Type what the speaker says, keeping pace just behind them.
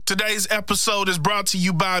Today's episode is brought to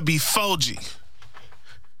you by Befoji.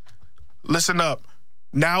 Listen up.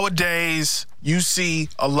 Nowadays, you see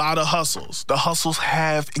a lot of hustles. The hustles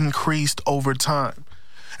have increased over time.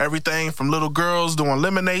 Everything from little girls doing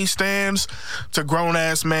lemonade stands to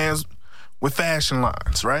grown-ass mans with fashion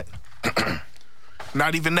lines, right?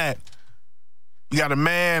 Not even that. You got a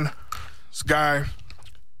man, this guy, I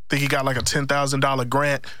think he got like a $10,000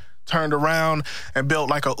 grant, turned around and built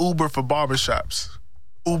like a Uber for barbershops.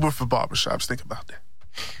 Uber for barbershops, think about that.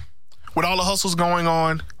 With all the hustles going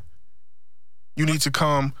on, you need to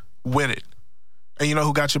come with it. And you know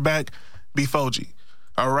who got your back? Befoji.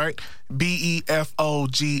 All right?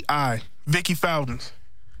 Befogi. Vicky Fountains.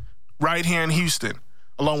 Right here in Houston,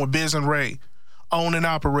 along with Biz and Ray. Owned and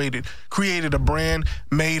operated. Created a brand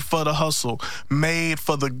made for the hustle. Made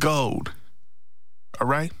for the gold. All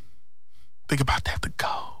right? Think about that, the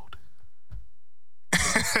gold.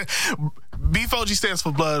 Befoji stands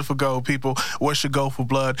for blood for gold, people. What's your gold for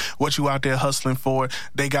blood? What you out there hustling for?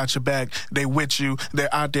 They got your back. They with you.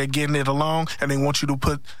 They're out there getting it along, and they want you to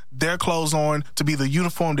put their clothes on to be the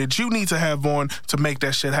uniform that you need to have on to make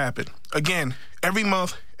that shit happen. Again, every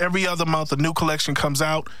month, every other month, a new collection comes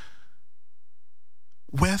out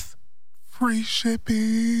with free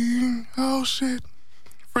shipping. Oh, shit.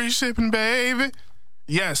 Free shipping, baby.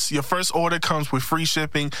 Yes, your first order comes with free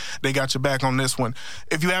shipping. They got your back on this one.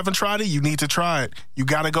 If you haven't tried it, you need to try it. You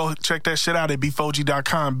got to go check that shit out at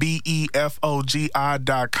befogi.com, befogi.com.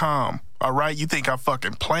 All right? You think I'm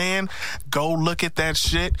fucking playing? Go look at that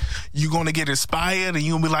shit. You're going to get inspired, and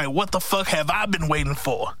you'll be like, what the fuck have I been waiting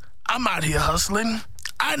for? I'm out here hustling.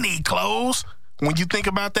 I need clothes. When you think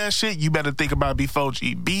about that shit, you better think about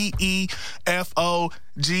Befogi, befogi.com.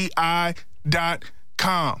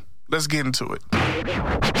 Let's get into it.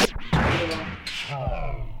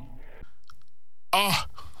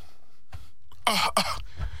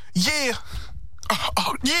 Yeah.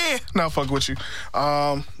 Yeah. Nah, fuck with you.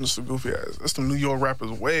 This is a goofy ass. That's the New York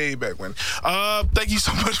rappers way back when. Thank you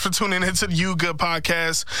so much for tuning into the You Good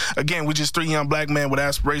podcast. Again, we're just three young black men with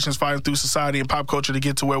aspirations fighting through society and pop culture to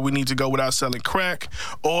get to where we need to go without selling crack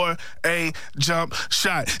or a jump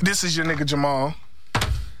shot. This is your nigga Jamal.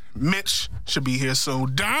 Mitch should be here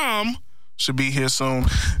soon. Dom should be here soon.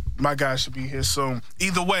 My guy should be here soon.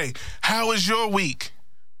 Either way, how is your week?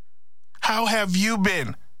 How have you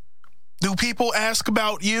been? Do people ask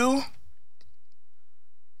about you?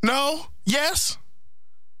 No? Yes?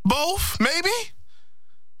 Both? Maybe?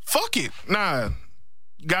 Fuck it. Nah.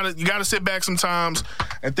 You gotta sit back sometimes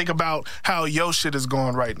and think about how your shit is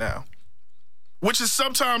going right now. Which is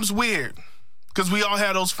sometimes weird. Because we all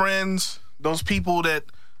have those friends, those people that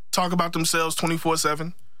talk about themselves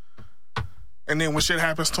 24/7. And then when shit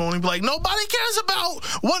happens to them, be like, nobody cares about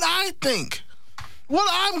what I think, what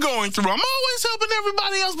I'm going through. I'm always helping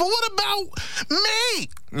everybody else, but what about me?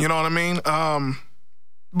 You know what I mean?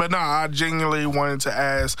 But I genuinely wanted to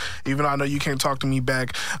ask, even though I know you can't talk to me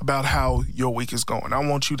back, about how your week is going. I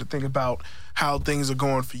want you to think about how things are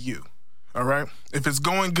going for you. All right? If it's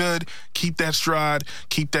going good, keep that stride,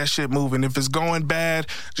 keep that shit moving. If it's going bad,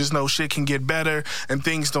 just know shit can get better and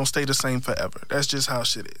things don't stay the same forever. That's just how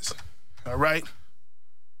shit is. All right?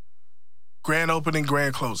 Grand opening,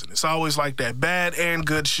 grand closing. It's always like that. Bad and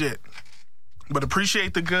good shit. But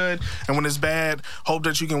appreciate the good, and when it's bad, hope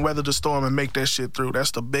that you can weather the storm and make that shit through.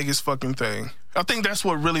 That's the biggest fucking thing. I think that's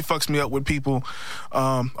what really fucks me up with people.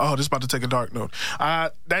 This is about to take a dark note.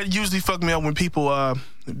 That usually fuck me up when people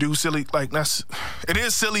do silly, like, it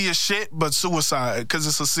is silly as shit, but suicide, because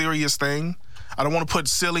it's a serious thing. I don't want to put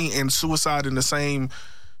silly and suicide in the same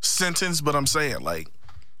sentence, but I'm saying, like,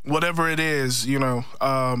 whatever it is, you know,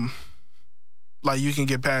 like, you can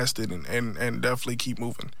get past it and definitely keep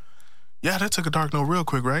moving. Yeah, that took a dark note real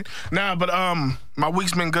quick, right? Nah, but my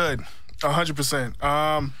week's been good,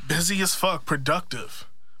 100%. Busy as fuck, productive,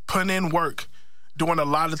 putting in work, doing a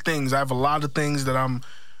lot of things. I have a lot of things that I'm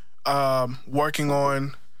working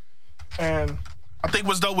on, and I think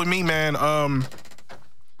what's dope with me, man,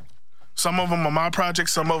 some of them are my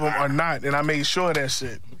projects, some of them are not, and I made sure of that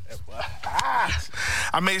shit.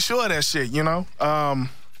 I made sure of that shit, you know? I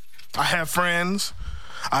have friends,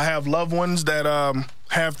 I have loved ones that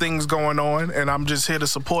have things going on, and I'm just here to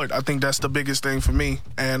support. I think that's the biggest thing for me,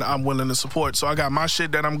 and I'm willing to support. So I got my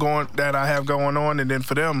shit that I have going on, and then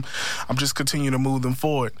for them, I'm just continuing to move them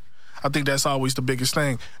forward. I think that's always the biggest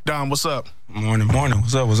thing. Dom, what's up? Morning.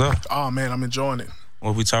 What's up? Oh, man, I'm enjoying it.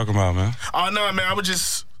 What we talking about, man? Oh, no, man,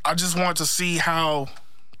 I just want to see how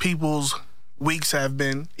people's weeks have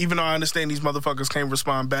been. Even though I understand these motherfuckers can't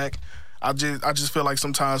respond back, I just feel like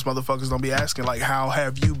sometimes motherfuckers don't be asking, like, how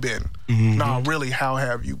have you been? Mm-hmm. No, really, how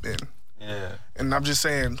have you been? Yeah. And I'm just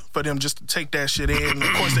saying, for them just to take that shit in,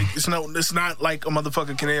 of course, it's not like a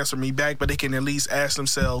motherfucker can answer me back, but they can at least ask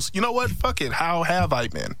themselves, you know what, fuck it, how have I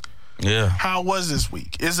been? Yeah. How was this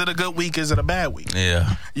week? Is it a good week? Is it a bad week?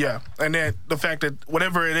 Yeah. Yeah. And then the fact that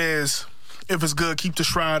whatever it is, if it's good, keep the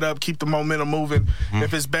stride up, keep the momentum moving.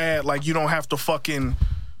 If it's bad, like, you don't have to fucking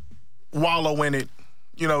wallow in it.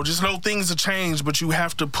 You know, just know things have changed, but you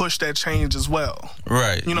have to push that change as well.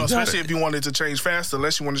 Right. You know, especially if you want it to change faster,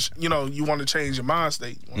 unless you want to, you want to change your mind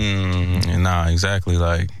state. Nah, exactly.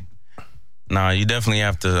 Like, you definitely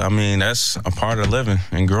have to. I mean, that's a part of living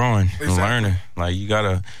and growing and learning. Like, you got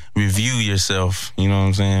to review yourself, you know what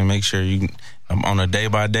I'm saying? Make sure you, on a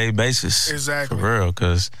day-by-day basis. Exactly. For real,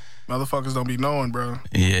 because motherfuckers don't be knowing, bro.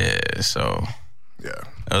 Yeah, so. Yeah.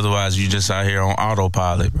 Otherwise, you just out here on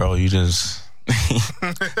autopilot, bro. You just...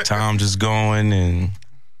 time just going and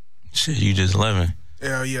shit, you just living.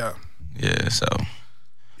 Yeah. Yeah, so.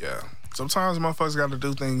 Yeah. Sometimes motherfuckers got to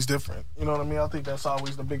do things different. You know what I mean? I think that's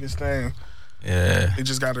always the biggest thing. Yeah. They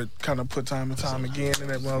just got to kind of put time and time again in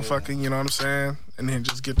that motherfucking, you know what I'm saying? And then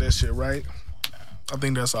just get that shit right. I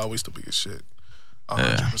think that's always the biggest shit.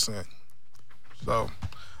 100%. So,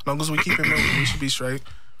 as long as we keep it moving, we should be straight.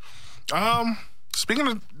 Speaking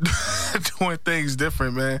of doing things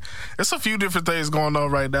different, man, there's a few different things going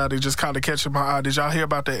on right now that just kind of catching my eye. Did y'all hear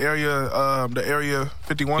about the Area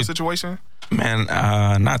 51 situation? Man,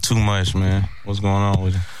 not too much, man. What's going on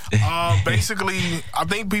with it? Basically, I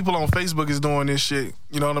think people on Facebook is doing this shit.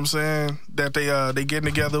 You know what I'm saying? That they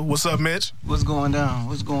getting together. What's up, Mitch? What's going down?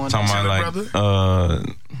 What's going Talking on? about like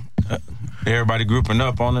everybody grouping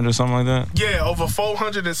up on it or something like that? Yeah, over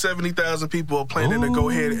 470,000 people are planning to go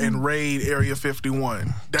ahead and raid Area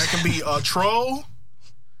 51. That can be a troll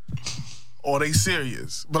or they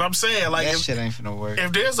serious. But I'm saying, like, that shit ain't finna work.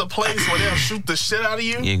 If there's a place where they'll shoot the shit out of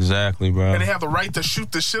you, exactly, bro, and they have the right to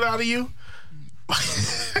shoot the shit out of you,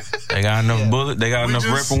 they got enough bullet. They got enough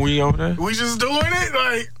weaponry over there. We just doing it,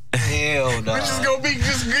 like. Hell no. We just gonna be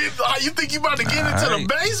you think you about to get into the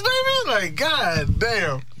base, baby? Like, god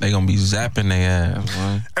damn. They gonna be zapping their ass,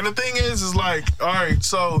 man. And the thing is like, all right,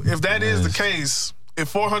 so if that is the case, if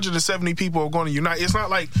 470 people are going to unite, it's not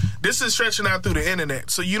like this is stretching out through the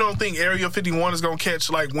internet. So you don't think Area 51 is gonna catch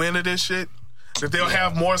like wind of this shit? That they'll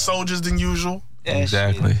have more soldiers than usual?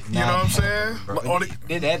 Exactly. You know what I'm saying?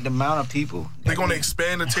 That the amount of people. They're gonna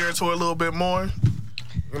expand the territory a little bit more.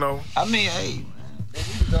 You know. I mean, hey. They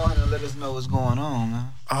need to go ahead and let us know what's going on,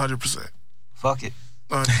 man. 100%. Fuck it.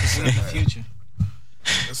 100%. In the future.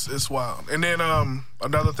 It's wild. And then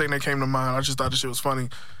another thing that came to mind, I just thought this shit was funny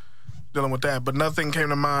dealing with that, but nothing came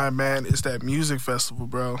to mind, man, is that music festival,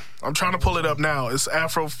 bro. I'm trying to pull it up now. It's the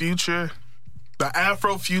Afro Future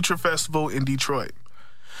Festival in Detroit.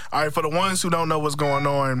 All right, for the ones who don't know what's going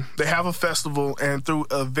on, they have a festival, and through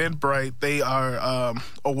Eventbrite, they are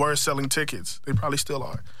award-selling tickets. They probably still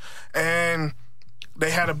are. And they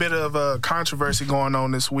had a bit of a controversy going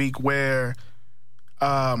on this week where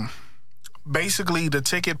basically the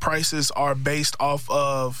ticket prices are based off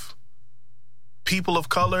of people of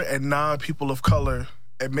color and non-people of color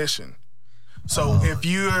admission. So if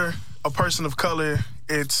you're a person of color,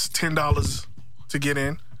 it's $10 to get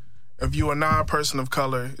in. If you're a non-person of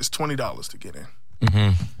color, it's $20 to get in.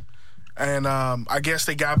 Mm-hmm. And I guess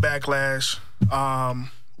they got backlash.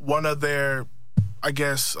 One of their, I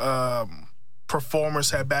guess,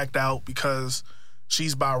 performers had backed out because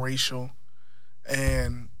she's biracial.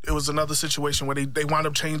 And it was another situation where they wound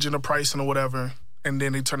up changing the pricing or whatever. And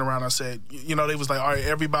then they turned around and I said, you know, they was like, all right,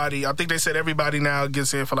 everybody, I think they said everybody now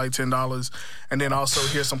gets in for like $10. And then also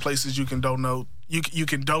here's some places you can donate. You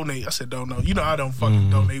can donate. I said donate. You know I don't fucking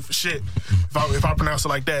donate for shit if I pronounce it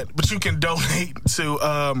like that. But you can donate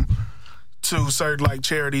to certain like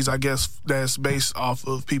charities, I guess, that's based off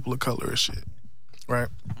of people of color and shit. Right?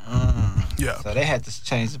 Yeah. So they had to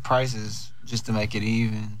change the prices just to make it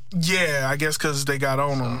even. Yeah, I guess because they got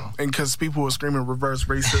on them. And because people were screaming reverse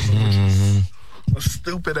racism, which is a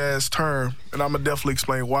stupid ass term. And I'm going to definitely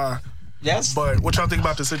explain why. Yes. But what y'all think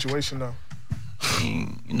about the situation, though? I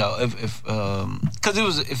mean, you know,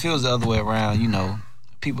 because if it was the other way around, you know,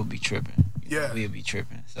 people be tripping. Yeah. We'd be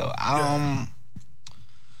tripping. So,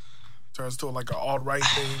 turns to like an alt-right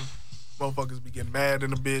thing. Motherfuckers be getting mad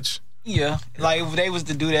in a bitch. Yeah. Like, if they was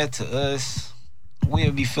to do that to us,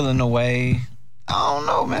 we'd be feeling the way. I don't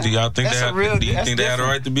know, man. Do y'all think do you think they had a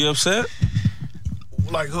right to be upset?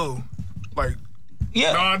 Like who? Like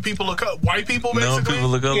yeah, non-people of color, white people, basically?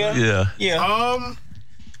 Non-people of color, yeah.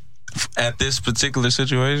 At this particular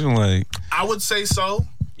situation, like... I would say so.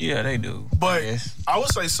 Yeah, they do. But I would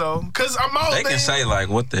say so. Because I'm all They can say, like,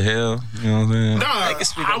 what the hell? You know what I'm saying? Nah, they can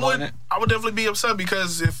speak on it. I would definitely be upset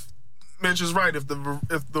because if Mitch is right. If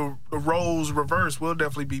the roles reverse, we'll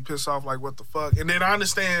definitely be pissed off. Like, what the fuck? And then I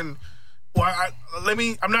understand. Well,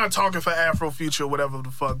 I'm not talking for Afrofuture or whatever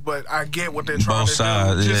the fuck, but I get what they're trying Both to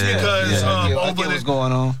sides, do. Just because I get what's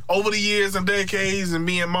going on. over the years and decades and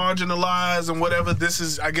being marginalized and whatever,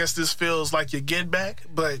 I guess this feels like your get back.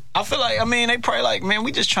 But I feel like, they probably like, man,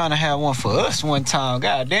 we just trying to have one for us one time.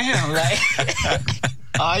 God damn,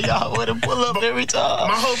 like, y'all would have pull up every time.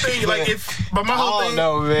 My whole thing, like, I don't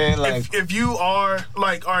know, man. Like, if you are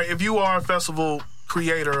like, all right, if you are a festival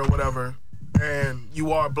creator or whatever, and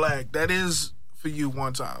you are black, that is for you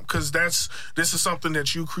one time. Because this is something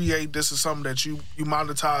that you create, this is something that you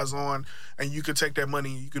monetize on, and you can take that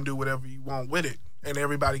money and you can do whatever you want with it. And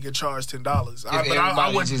everybody get charged $10. But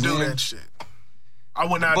I wouldn't do that shit. I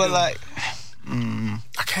would not do like,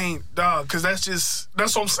 I can't, dog, because that's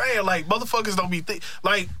what I'm saying. Like, motherfuckers don't be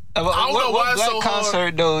like, I don't know why it's so hard.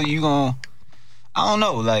 Concert, though, you gon', I don't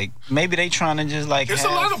know, like, maybe they trying to just, like, it's a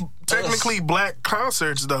lot of technically black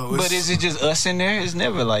concerts, though. But is it just us in there? It's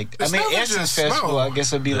never like, Essence Festival, I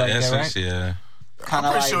guess it'd be like Essence, that, right? Yeah. Kind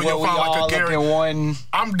of like, sure well, we all up in one.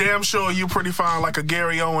 I'm damn sure you pretty fine like a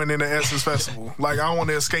Gary Owen in the Essence Festival. Like, I don't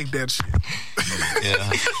want to escape that shit.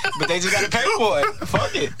 Yeah. But they just got to pay for it.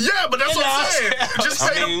 Fuck it. Yeah, but that's what I'm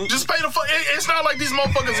saying. Just pay the fuck. It's not like these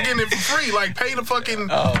motherfuckers are getting it for free. Like, pay the fucking.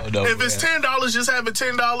 Oh, no. If it's $10, just have it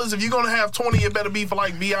 $10. If you're going to have 20, it better be for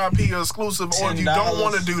like VIP or exclusive. Or if you don't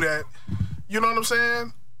want to do that, you know what I'm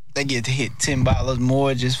saying? They get to hit $10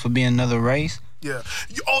 more just for being another race. Yeah.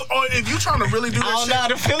 Or if you trying to really do that I don't know how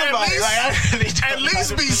to feel about it. Like, I really at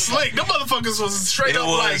least be slick. Them motherfuckers was straight up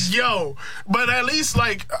like, yo. But at least,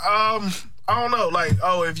 like, I don't know. Like,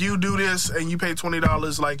 if you do this and you pay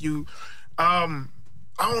 $20, like, you, I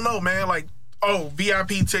don't know, man. Like,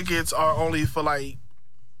 VIP tickets are only for, like,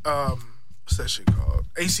 what's that shit called?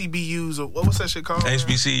 ACBUs or what's that shit called?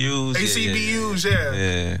 HBCUs. ACBUs,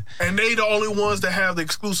 yeah. And they the only ones that have the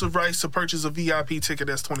exclusive rights to purchase a VIP ticket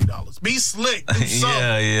that's $20. Be slick. Do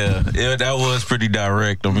Yeah. That was pretty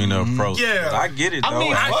direct. I mean, the approach. Yeah. But I get it, though. I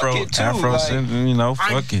mean, fuck it, too. Afro, Like,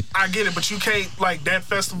 fuck it. I get it, but you can't, like, that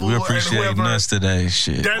festival. We appreciate us today,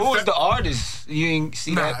 shit. Who was the artist? You ain't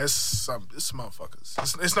see that? Nah, it's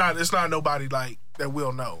motherfuckers. It's not nobody, like, that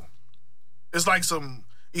we'll know. It's like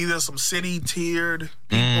either some city tiered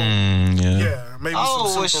people. Yeah, maybe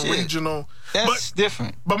some super regional. That's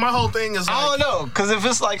different. But my whole thing is like, I don't know, because if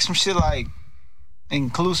it's like some shit like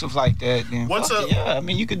inclusive like that, then yeah, I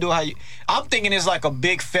mean, you can do how you. I'm thinking it's like a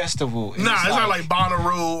big festival. Nah, it's not like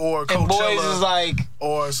Bonnaroo or Coachella. And boys is like,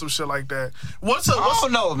 or some shit like that. I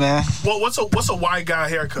don't know, man. What's a white guy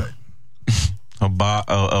haircut? A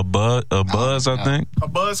buzz, I think. A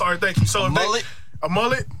buzz, all right, thank you. So a mullet?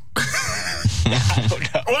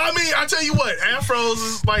 Well, I mean, I tell you what, afros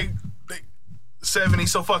is like 70,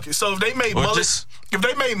 so fuck it. So if they made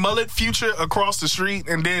mullet Future across the street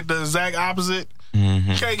and did the exact opposite,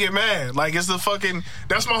 you can't get mad. Like, it's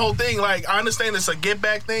that's my whole thing. Like, I understand it's a get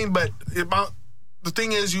back thing, but the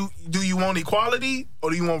thing is, do you want equality or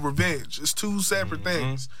do you want revenge? It's two separate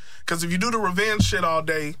things. Because if you do the revenge shit all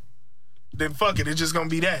day, then fuck it, it's just gonna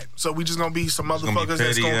be that. So we just gonna be some motherfuckers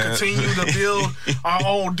that's gonna continue to build our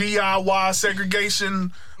own DIY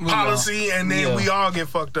segregation policy, and then we all get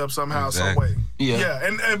fucked up somehow, some way. Yeah.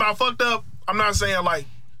 And by fucked up, I'm not saying like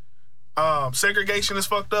segregation is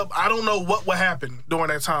fucked up. I don't know what would happen during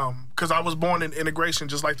that time because I was born in integration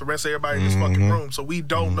just like the rest of everybody in this fucking room. So we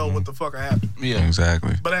don't know what the fuck happened. Yeah,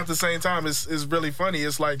 exactly. But at the same time, it's really funny.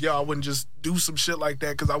 It's like, yo, I wouldn't just do some shit like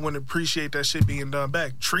that because I wouldn't appreciate that shit being done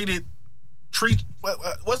back.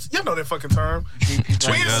 What's you know that fucking term?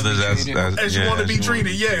 Treat others as you want to be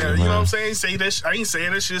treated. Yeah, you know what I'm saying. I ain't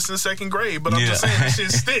saying that shit since second grade, but I'm just saying that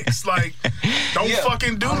shit sticks. Like, don't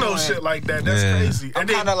fucking do no shit like that. That's crazy. I'm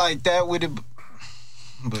kind of like that with it,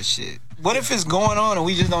 but shit. What if it's going on and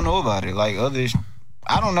we just don't know about it? Like others,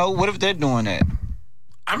 I don't know. What if they're doing that?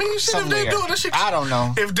 I mean, shit, if they're doing this shit, I don't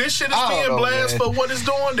know. If this shit is being blasted for what it's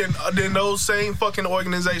doing, then those same fucking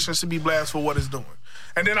organizations should be blasted for what it's doing.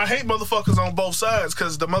 And then I hate motherfuckers on both sides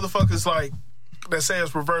because the motherfuckers like that say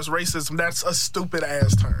it's reverse racism, that's a stupid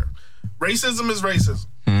ass term. Racism is racism.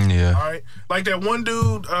 Yeah. All right? Like that one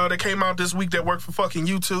dude that came out this week that worked for fucking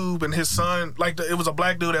YouTube and his son, it was a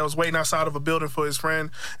black dude that was waiting outside of a building for his friend,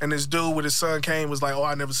 and this dude with his son came was like,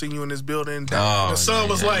 I never seen you in this building. The son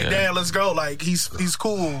was like, Dad, let's go. Like, he's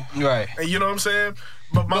cool. Right. And you know what I'm saying?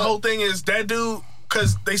 But my whole thing is that dude,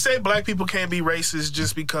 because they say black people can't be racist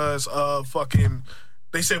just because of fucking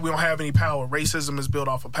they said we don't have any power. Racism is built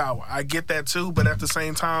off of power. I get that too, but at the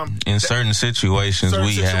same time, in certain situations,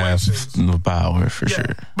 we have the power for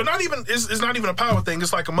sure. But not even it's not even a power thing.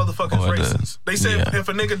 It's like a motherfucker's racist. They said if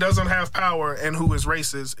a nigga doesn't have power and who is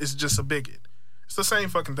racist, it's just a bigot. It's the same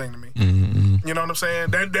fucking thing to me. Mm-hmm. You know what I'm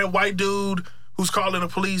saying? That white dude who's calling the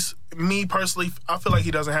police, me personally, I feel like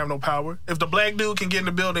he doesn't have no power. If the black dude can get in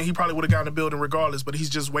the building, he probably would have gotten in the building regardless, but he's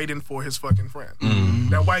just waiting for his fucking friend. Mm-hmm.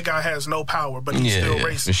 That white guy has no power, but he's still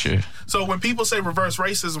racist. For sure. So when people say reverse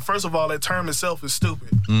racism, first of all, that term itself is stupid.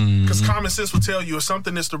 Mm-hmm. Because common sense would tell you if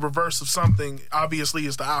something is the reverse of something, obviously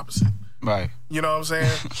it's the opposite. Right. You know what I'm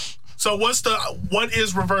saying? So what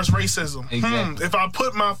is reverse racism? Exactly. If I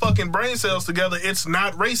put my fucking brain cells together, it's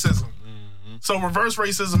not racism. Mm-hmm. So reverse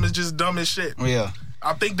racism is just dumb as shit. Yeah.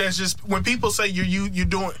 I think that's just when people say you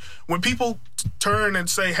doing when people turn and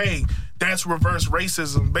say, hey, that's reverse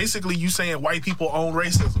racism. Basically, you saying white people own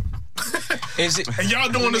racism. Is it? And y'all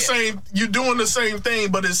doing the same. You're doing the same thing,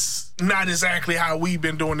 but it's not exactly how we've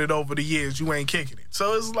been doing it over the years. You ain't kicking it.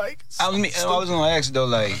 So it's like. I was gonna ask though,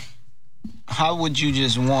 like, how would you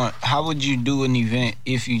do an event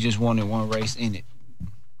if you just wanted one race in it?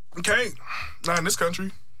 Okay, not in this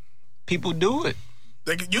country. People do it.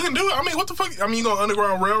 You can do it. I mean, what the fuck? I mean, you gonna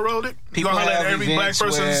Underground Railroad it? People have every black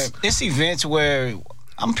person's. It's events where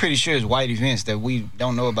I'm pretty sure it's white events that we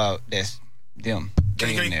don't know about. That's them.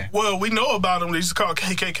 They in there. Well, we know about them. They used to call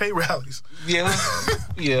KKK rallies. Yeah,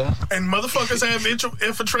 yeah. And motherfuckers have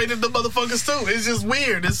infiltrated the motherfuckers too. It's just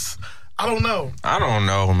weird. I don't know. I don't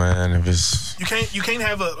know, man. If it's you can't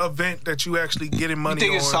have an event that you actually getting money on.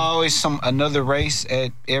 You think it's always another race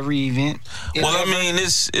at every event? Well, I mean,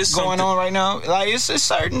 it's going on right now. Like it's a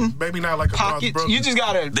certain maybe not like a pockets. You just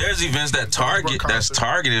gotta. There's events that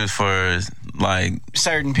targeted for like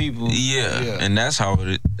certain people. Yeah, and that's how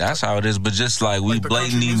it is. But just like we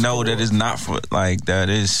blatantly know that it's not for like that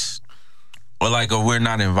is, or like a we're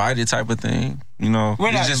not invited type of thing. You know,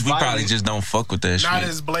 we probably just don't fuck with that shit. Not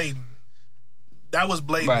as blatant. That was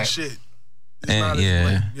blatant shit.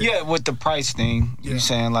 Yeah, with the price thing, you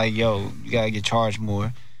saying like, yo, you gotta get charged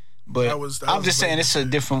more. But I'm just saying it's a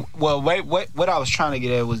different. Well, wait, what I was trying to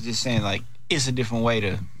get at was just saying like it's a different way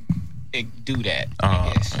to do that.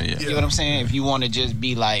 I guess. Yeah. You know what I'm saying? If you want to just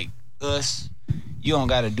be like us, you don't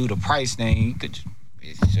got to do the price thing. You could.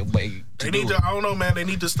 It's a way to they need to. I don't know, man. They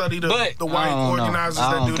need to study the white organizers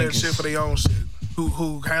that do that shit for their own shit.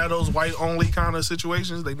 Who have those white only kind of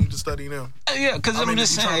situations, they need to study them. Yeah, because I'm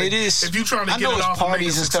just saying it is. If you trying to get it off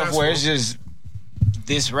parties and stuff where it's just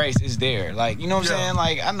this race is there, like you know what I'm saying.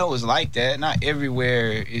 Like I know it's like that. Not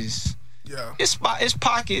everywhere is. Yeah. It's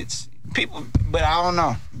pockets, people, but I don't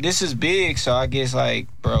know. This is big, so I guess like,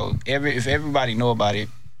 bro, if everybody know about it,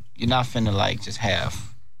 you're not finna like just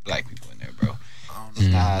have black people in there, bro. It's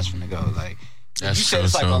not how it's finna go. Like you said,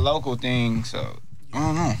 it's like a local thing, so I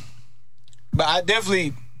don't know. But I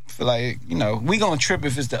definitely feel like, you know, we gonna trip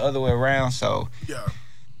if it's the other way around. So yeah,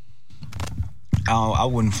 I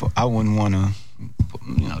wouldn't want to,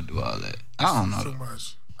 you know, do all that. I don't know. Too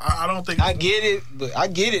much. I don't think. I get it, but I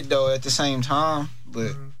get it though at the same time.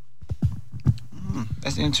 But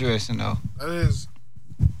that's interesting though. That is.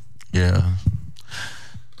 Yeah.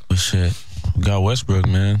 But shit, we got Westbrook,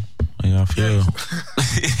 man. How y'all feel?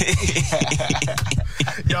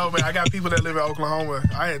 Yo, man, I got people that live in Oklahoma.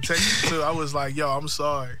 I had texted too. I was like, yo, I'm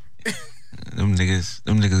sorry. Them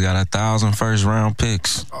niggas got 1,000 first round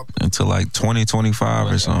picks until like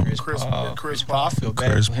 2025 or something. Chris Paul. Chris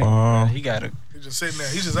Paul. He just sitting there.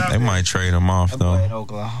 He's just out there. They might trade him off though. In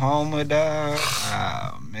Oklahoma, dog.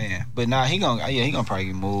 Oh man, but nah, he gonna probably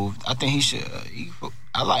get moved. I think he should.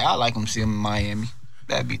 I like him seeing him in Miami.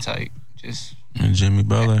 That'd be tight. Just. And Jimmy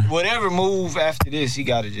Butler. Whatever move after this, he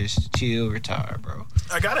gotta just chill, retire, bro.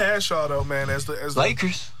 I gotta ask y'all though, man, as the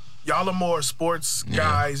Lakers, y'all are more sports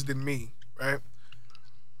guys than me, right?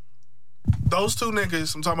 Those two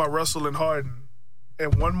niggas, I'm talking about Russell and Harden,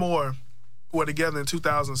 and one more were together in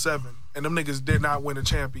 2007, and them niggas did not win a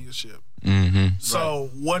championship. Mm-hmm.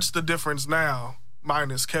 So what's the difference now,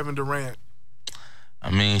 minus Kevin Durant?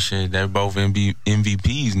 I mean, shit, they're both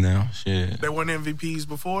MVPs now. Shit, they weren't MVPs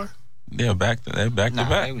before. They're back to back.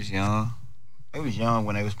 They was young. They was young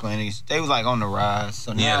when they was playing these. They was like on the rise.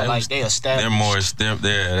 So now they established.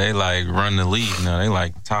 They like run the league now. They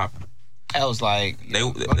like top. That was like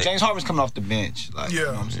James Harden's coming off the bench. Like you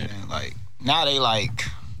know what I'm saying? Like now they like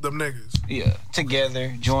them niggas. Yeah,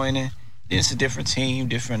 together, joining. It's a different team,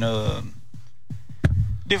 different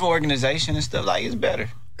organization and stuff. Like it's better.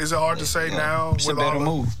 Is it hard to say now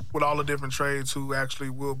with all the different trades who actually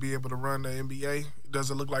will be able to run the NBA? Does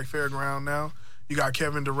it look like fair ground now? You got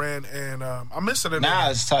Kevin Durant and I'm missing it. Nah,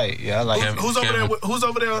 it's tight. Yeah, I like who's over there? Who's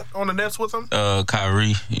over there on the Nets with him?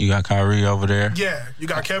 Kyrie. You got Kyrie over there. Yeah, you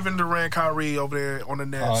got Kevin Durant, Kyrie over there on the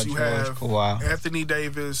Nets. You have Kawhi. Anthony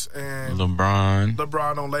Davis and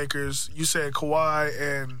LeBron on Lakers. You said Kawhi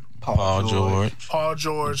and Paul George. Paul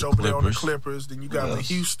George over there on the Clippers. Then you got the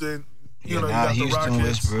Houston. You got the Rockets.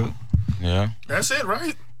 Westbrook. Yeah. That's it,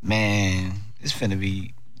 right? Man, it's finna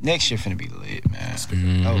be next year. Finna be lit, man.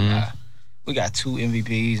 Mm-hmm. Oh God. We got 2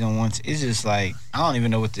 MVPs on one. It's just like I don't even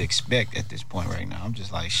know what to expect at this point right now. I'm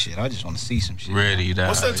just like shit. I just want to see some shit. Ready?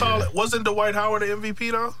 What's that tall? Wasn't Dwight Howard the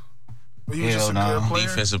MVP though? He was just a good player.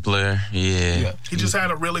 Defensive player. Yeah. He just had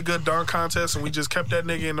a really good dunk contest, and we just kept that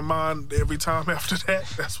nigga in the mind every time after that.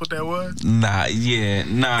 That's what that was. Nah. He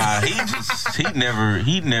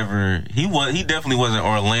definitely wasn't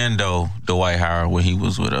Orlando Dwight Howard when he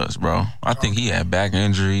was with us, bro. I think he had back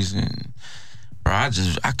injuries and. Bro, I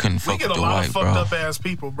couldn't fuck with Dwight, bro. We get a lot of fucked up ass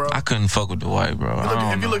people, bro. I couldn't fuck with Dwight, bro.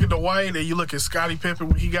 If you look at Dwight and you look at Scottie Pippen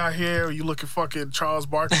when he got here, or you look at fucking Charles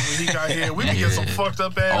Barkley when he got here, we can get some fucked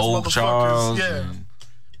up ass old motherfuckers. Charles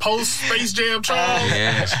Post Space Jam Charles.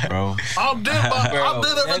 Yes, bro. I did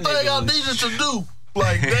everything I needed to do.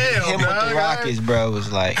 Like, damn, him with the Rockets, bro,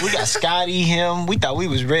 was like, we got Scotty, him. We thought we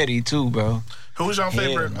was ready, too, bro. Who was your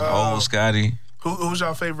favorite? Old Scotty. Who was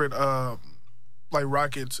your favorite, like,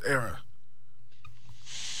 Rockets era?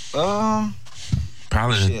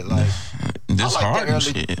 Probably shit, like this Harden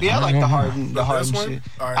shit. Yeah, I like the Harden shit.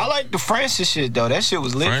 Right. I like the Francis shit though. That shit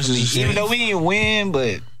was lit for me. Even though we didn't win,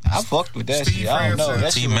 but I fucked with that shit. I don't know.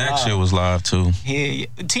 That T-Mac shit was live too. Yeah.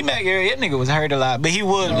 T-Mac area, that nigga was hurt a lot, but he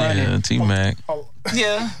was running. Yeah, T-Mac.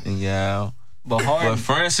 Yeah. But Harden. But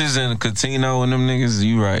Francis and Coutinho and them niggas,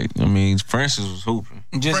 you right. I mean, Francis was hooping.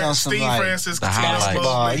 Just on some Steve like Francis, the highlights.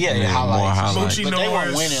 The highlights. But they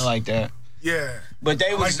weren't winning like that. Yeah. But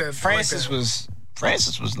they was Francis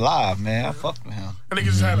was live, man. I fucked with him. That nigga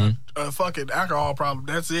just had a fucking alcohol problem.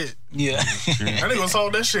 That's it. Yeah. That nigga was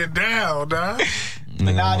holding that shit down, dog.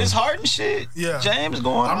 Nah, this Harden shit. Yeah. James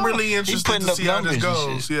going on. I'm really interested to see how this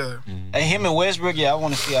goes. Yeah. And him and Westbrook, I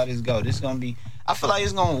want to see how this goes. This is gonna be. I feel like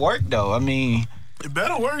it's gonna work though. I mean, it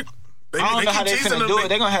better work. I don't know how they're gonna do it.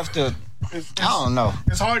 They're gonna have to. I don't know.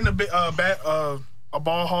 It's hard to bat a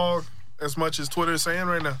ball hog as much as Twitter is saying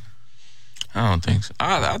right now. I don't think so.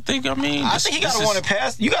 I think he gotta want to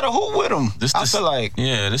pass. You gotta hoop with him. I feel like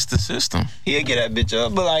this the system. He'll get that bitch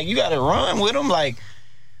up, but like you gotta run with him. Like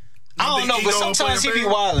I don't know, but sometimes he be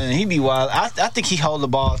wilding. He be wild. I think he hold the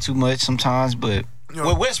ball too much sometimes, but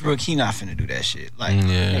with Westbrook, he not finna do that shit. Like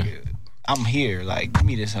nigga, I'm here. Like give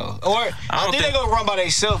me this hoe. Or I think they gonna run by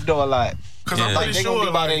themselves though a lot. Cause I'm pretty they sure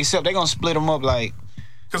gonna be by themselves. They gonna split them up like.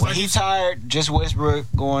 When he tired, just Westbrook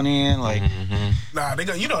going in, like nah, they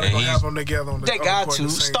gonna have them together on the. They got to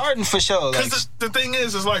starting for sure. Because the thing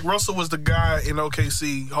is like Russell was the guy in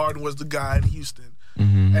OKC, Harden was the guy in Houston,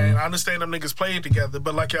 and I understand them niggas playing together,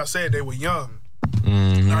 but like y'all said, they were young.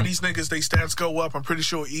 Now these niggas, they stats go up. I'm pretty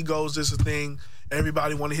sure egos is a thing.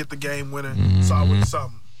 Everybody want to hit the game winner. So I win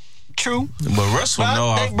something. True. But Russell know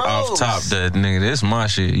off top that nigga, this my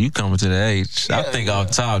shit. You coming to the H. I think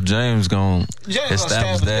off top, James gonna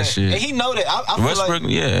establish that shit. And he know that. I feel Westbrook,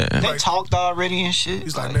 like they talked already and shit.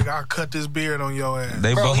 He's like, nigga, I'll cut this beard on your ass.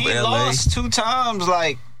 They both he LA. lost 2 times,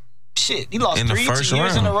 like, shit. He lost 3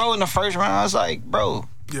 years in a row in the first round. I was like, bro.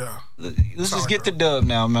 Yeah. Let's just get the dub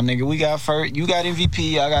now, my nigga. We got first. You got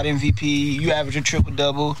MVP. I got MVP. You average a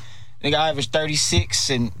triple-double. Nigga, I averaged 36,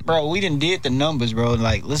 and bro, we done did the numbers, bro.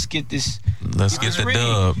 Like, let's get this. Let's get the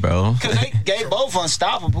dub, bro. Because they both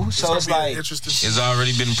unstoppable, so it's like it's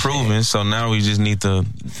already been proven. So now we just need to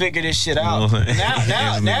figure this shit out.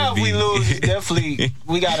 Now if we lose, definitely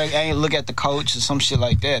we gotta look at the coach or some shit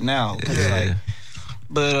like that now.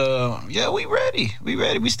 But we ready.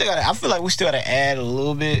 We still gotta. I feel like we still gotta add a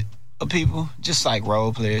little bit of people, just like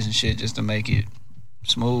role players and shit, just to make it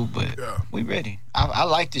smooth, but we ready. I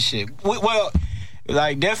like this shit.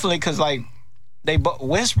 Definitely because like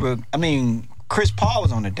Westbrook. I mean, Chris Paul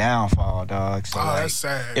was on the downfall, dog. So that's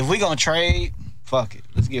sad. If we gonna trade, fuck it.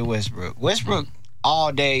 Let's get Westbrook. Westbrook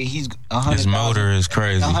all day. He's 100,000. His motor is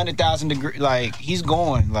crazy. 100,000 degree. Like he's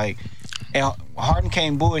going. Like and Harden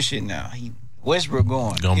came bullshit now. Westbrook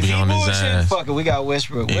going. Gonna be on his ass. Fuck it. We got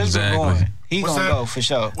Westbrook. Exactly. Westbrook going. He gonna go for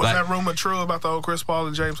sure. Was that rumor true about the whole Chris Paul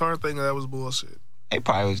and James Harden thing? Or that was bullshit. They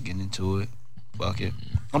probably was getting into it. Fuck it.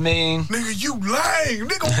 I mean, nigga, you lame.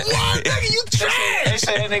 Nigga, what? Nigga, you trash. They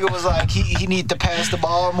said that nigga was like he need to pass the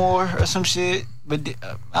ball more or some shit. But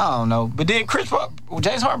I don't know. But then James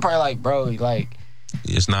Harden probably like, bro, like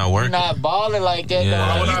it's not working. You're not balling like that,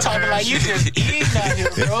 though. You talking like you just eating out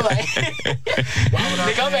here, bro. Like,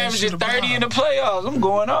 nigga, I'm averaging 30 in the playoffs. I'm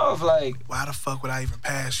going off. Like, why the fuck would I even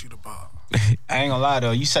pass you the ball? I ain't gonna lie,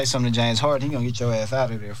 though. You say something to James Harden, he gonna get your ass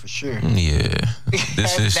out of there for sure. Yeah.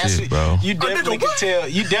 This is shit, bro. You definitely can tell.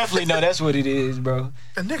 You definitely know that's what it is, bro.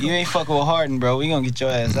 You ain't fucking with Harden, bro. We gonna get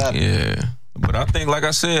your ass out of there. Yeah. But I think, like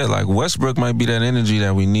I said, like Westbrook might be that energy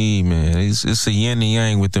that we need, man. It's a yin and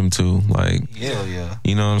yang with them two. Like, hell yeah.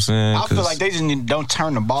 You know what I'm saying? I feel like they just don't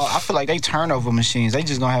turn the ball. I feel like they turnover machines. They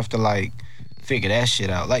just gonna have to like figure that shit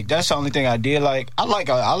out. Like that's the only thing I did. Like I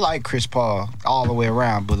like Chris Paul all the way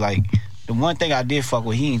around, but like the one thing I did fuck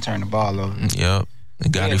with, he ain't turn the ball over. Yep. They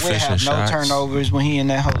got efficient shots. No turnovers when he in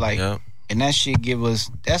that whole like. Yep. And that shit give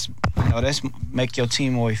us that's make your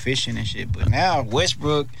team more efficient and shit. But now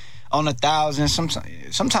Westbrook on 1,000,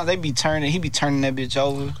 sometimes he be turning that bitch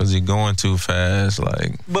over because he going too fast.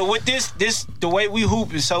 Like, but with this the way we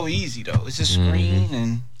hoop is so easy though. It's a screen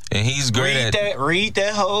and he's great read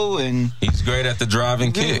that hole and he's great at the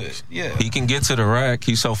driving kick. Yeah, he can get to the rack.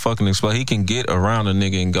 He's so fucking explosive. He can get around a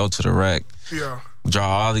nigga and go to the rack. Yeah, draw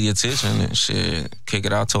all the attention and shit. Kick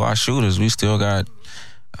it out to our shooters. We still got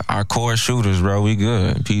our core shooters, bro. We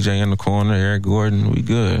good. PJ in the corner, Eric Gordon, we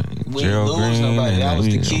good. We ain't lose nobody. That was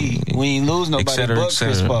the key. We ain't lose nobody but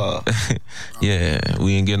Chris Paul. Yeah,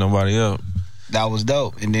 we ain't get nobody up. That was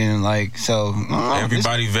dope. And then, like, so...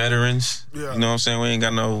 everybody veterans. Yeah. You know what I'm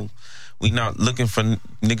saying? We not looking for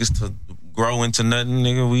niggas to grow into nothing,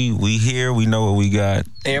 nigga. We here. We know what we got.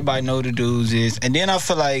 Everybody know the dudes is. And then I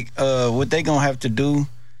feel like what they gonna have to do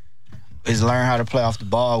is learn how to play off the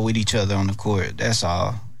ball with each other on the court. That's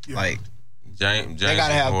all. Yeah. Like James they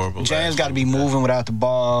gotta have James got to be moving without the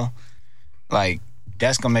ball. Like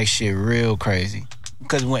that's gonna make shit real crazy.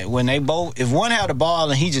 Because when they both, if one had the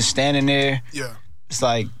ball and he just standing there, yeah, it's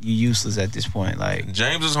like you useless at this point. Like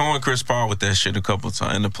James was holding Chris Paul with that shit a couple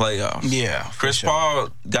times in the playoffs. Yeah, Chris Paul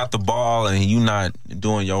got the ball and you not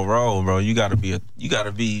doing your role, bro. You gotta be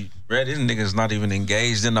ready. This nigga's not even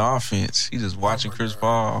engaged in the offense. He just watching Chris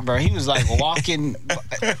Paul. Bro, he was like walking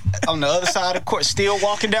on the other side of the court, still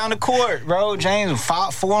walking down the court, bro. James was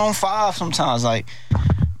 4-on-5 sometimes. Like,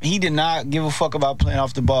 he did not give a fuck about playing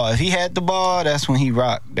off the ball. If he had the ball, that's when he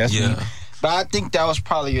rocked. But I think that was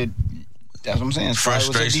probably that's what I'm saying.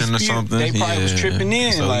 Frustration or something. They probably was tripping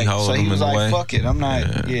in. So he was like, fuck it. I'm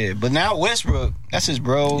not, But now Westbrook, that's his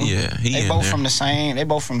bro. Yeah, they both from the same. They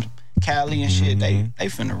both from Cali and shit. They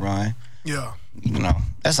finna run. Yeah. You know,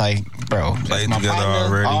 that's like, bro. Played my together partner.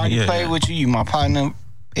 already. I already played with you. You my partner.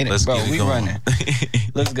 Let's bro, get it we going. running.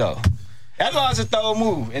 Let's go. That's why it's a throw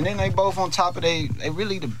move. And then they both on top of they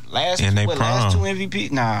really the last two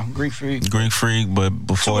MVP. Nah, Greek Freak. But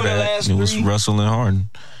before that, it was Russell and Harden.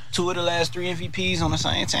 2 of the last 3 MVPs on the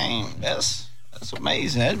same team. That's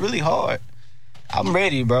amazing. That's really hard. I'm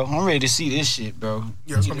ready, bro. I'm ready to see this shit, bro.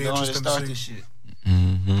 Yeah, it's gonna be interesting to start see. This shit.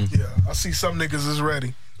 Mm-hmm. Yeah, I see some niggas is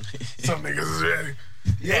ready. Some niggas is ready.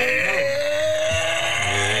 Yeah,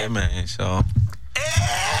 man. So.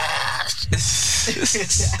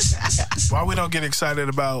 Why we don't get excited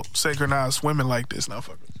about synchronized women like this? Now,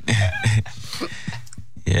 fuck it.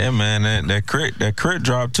 Yeah, man. That crit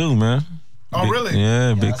drop too, man. Oh, really?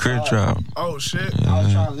 Yeah, big crit drop. Oh, shit. Yeah. I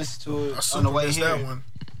was trying to listen to it on the way here. That one.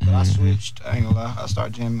 But I switched. I ain't gonna lie. I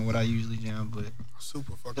started jamming what I usually jam, but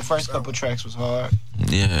the first couple tracks was hard.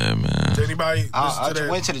 Yeah, man. Did anybody I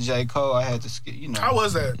went to the J. Cole. I had to skip, you know. How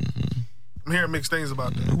was that? I'm hearing mixed things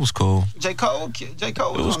about that. It was cool. J. Cole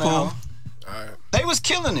was cool. All right. They was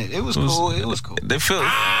killing it. It was cool. It was cool. They feel.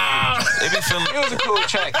 They be feeling. It was a cool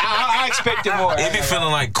track. I expected more. It be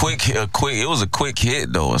feeling like quick. It was a quick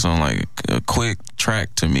hit though. It sounded like a quick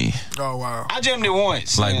track to me. Oh wow. I jammed it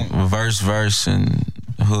once. Like verse, and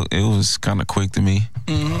hook. It was kind of quick to me.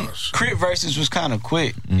 Mm-hmm. Crit verses was kind of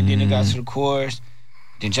quick, and then it got to the chorus.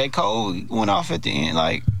 Then J. Cole went off at the end.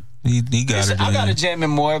 Like he got it. I got to jam it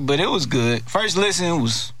more, but it was good. First listen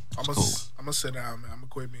was cool. I'm gonna sit down, man. I'm gonna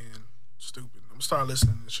quit being stupid. I'm gonna start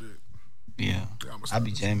listening to shit. Yeah, I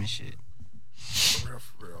be jamming shit. For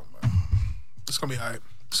real, man. It's gonna be alright.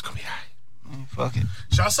 Fuck it.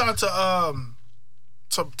 Shouts out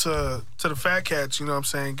to the fat cats. You know what I'm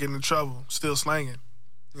saying? Getting in trouble, still slanging.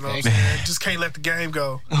 You know what I'm saying? Just can't let the game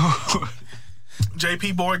go.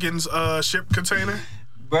 JP Morgan's ship container.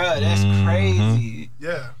 Bruh, that's crazy.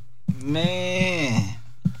 Yeah. Man.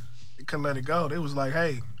 They couldn't let it go. They was like,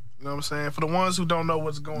 hey, you know what I'm saying? For the ones who don't know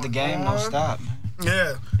what's going on. The game don't stop, man.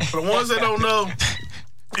 Yeah. For the ones that don't know,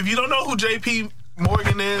 if you don't know who JP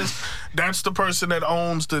Morgan is, that's the person that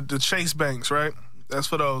owns the Chase banks, right? That's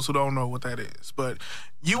for those who don't know what that is. But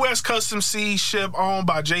U.S. Customs seized ship owned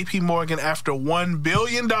by J.P. Morgan after $1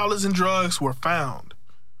 billion in drugs were found.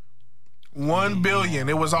 $1 billion.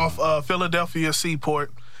 It was off Philadelphia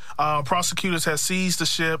seaport. Prosecutors had seized the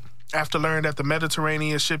ship after learning that the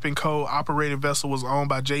Mediterranean Shipping Co. operated vessel was owned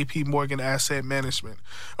by J.P. Morgan Asset Management.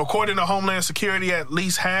 According to Homeland Security, at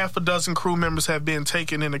least half a dozen crew members have been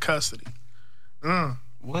taken into custody.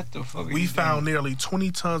 What the fuck? We found nearly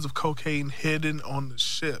 20 tons of cocaine hidden on the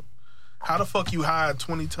ship. How the fuck you hide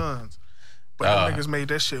 20 tons? But them niggas made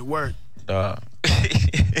that shit work. Yeah.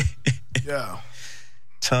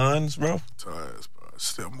 Tons, bro? Tons, bro.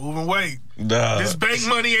 Still moving weight. This bank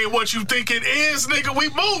money ain't what you think it is, nigga. We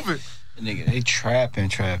moving. Nigga, they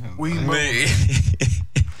trapping. We moving.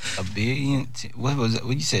 $1 billion? What was it?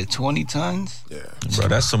 What you said, 20 tons? Yeah. Bro,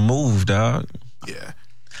 that's a move, dog. Yeah.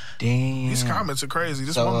 Damn. These comments are crazy.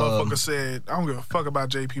 This one motherfucker said, I don't give a fuck about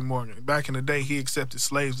J.P. Morgan. Back in the day, he accepted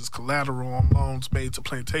slaves as collateral on loans made to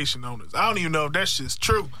plantation owners. I don't even know if that shit's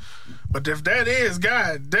true. But if that is,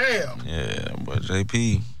 god damn. Yeah, but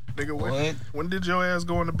JP. Nigga, when did your ass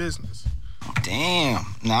go into business? Damn.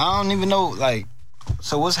 Now, I don't even know, like,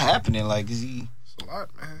 so what's happening? Like, is he... It's a lot,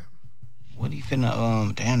 man. What he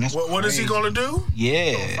finna, damn, that's What is he gonna do?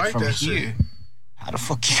 Yeah, fight from that here. shit. How the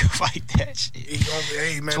fuck you fight that shit?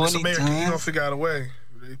 Hey, man, it's America. He gonna figure out a way.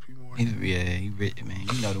 JP Morgan. He rich, man.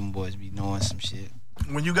 You know them boys be knowing some shit.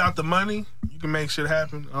 When you got the money, you can make shit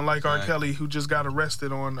happen. Unlike R. Kelly, who just got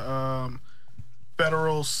arrested on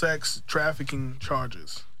federal sex trafficking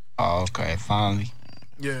charges. Oh, okay. Finally.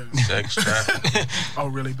 Yeah. Sex trafficking. Oh,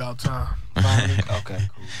 really? About time. Finally. Okay,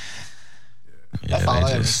 cool. Yeah, that's all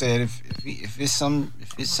I ever said. If it's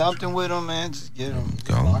something with him, man, just get him.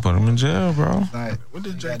 Go put him in jail, bro. Like, What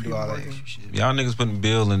did JP do all that Morgan? extra shit. Y'all niggas putting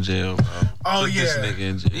Bill in jail, bro. Oh, Put this nigga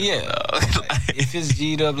in jail. Yeah. If it's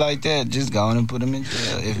G'd up like that, just go on and put him in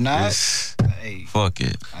jail. If not, hey, fuck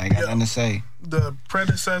it. I ain't got nothing to say. The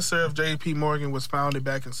predecessor of J.P. Morgan was founded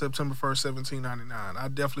back in September 1st, 1799. I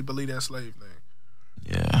definitely believe that slave thing.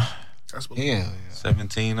 Yeah. That's what. Yeah.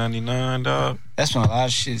 1799, dog. That's when a lot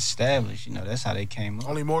of shit established. You know, that's how they came up.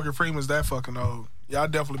 Only Morgan Freeman's that fucking old. Yeah, I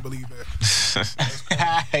definitely believe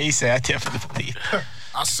that. He said, I definitely believe it.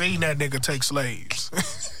 I seen that nigga take slaves.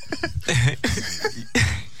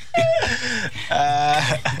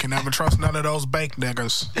 You can never trust none of those bank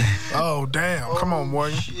niggas. Oh, damn. Come on,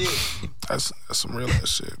 Morgan. That's some real ass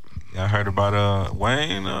shit. Y'all heard about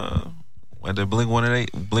Wayne at the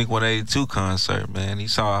Blink-182 concert, man.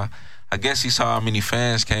 I guess he saw how many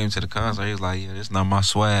fans came to the concert. He was like, yeah, this not my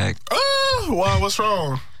swag. Why? What's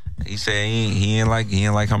wrong? He said he ain't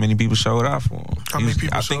like how many people showed out for him.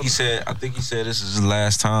 I think he said this is his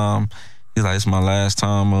last time. He's like, it's my last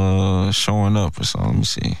time showing up or something. Let me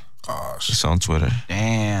see. Oh, shit. It's on Twitter.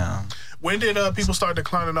 Damn. When did people start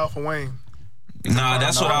declining off of Wayne? Nah,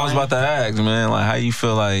 that's what I was about to ask, man. Like, how you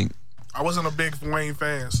feel like I wasn't a big Wayne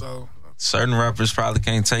fan, so certain rappers probably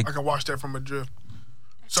can't take I can watch that from a drift.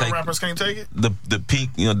 Some rappers can't take it? The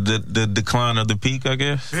peak, the decline of the peak, I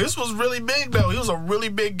guess. This was really big, though. He was a really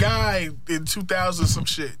big guy in 2000 some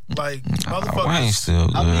shit. Like, motherfuckers. Wayne's still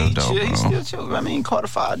good, though, bro. He's still chill. I mean, Carter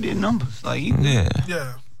 5 did numbers. Like,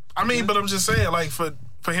 Yeah. I mean, but I'm just saying, like, for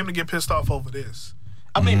him to get pissed off over this.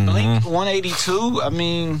 I mean, Blink 182, I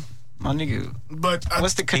mean, my nigga. But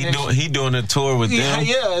what's the connection? He doing a tour with them?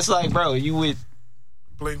 Yeah, it's like, bro, you with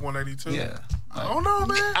Blink 182? Yeah. I don't know,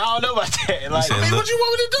 man. I don't know about that. Like, I mean, what you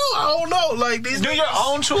want me to do? I don't know. Like, these do your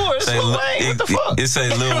own tour. It's Lil Wayne. What the fuck? It say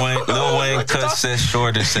Lil Wayne cut set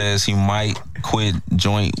short. It says he might quit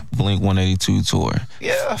joint Blink 182 tour.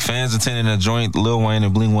 Yeah. Fans attending a joint Lil Wayne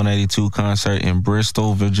and Blink 182 concert in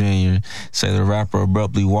Bristol, Virginia, say the rapper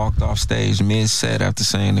abruptly walked off stage mid-set after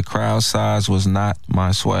saying the crowd size was not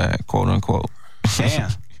my swag, quote unquote.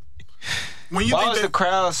 Damn. When you Why think was the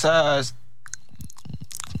crowd size?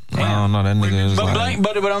 Damn. I don't know, that nigga is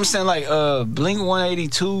but I'm saying, like, Blink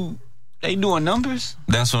 182, they doing numbers?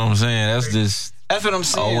 That's what I'm saying. That's what I'm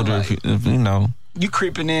saying. Older, like, you know. You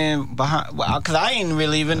creeping in behind, because I ain't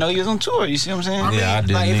really even know you was on tour. You see what I'm saying? I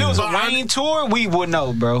didn't. Like, if it was a Wayne tour, we would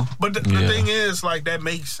know, bro. But the thing is, like, that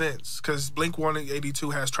makes sense because Blink 182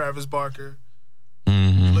 has Travis Barker.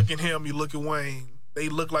 Mm-hmm. You look at him, you look at Wayne. They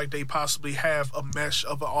look like they possibly have a mesh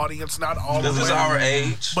of an audience, not all of them. This is our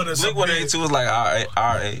age. But it's Blink 182 is like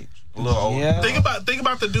our age. A little older. Yeah. Think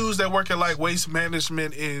about the dudes that work at like waste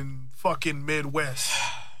management in fucking Midwest.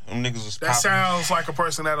 Them niggas was That sounds like a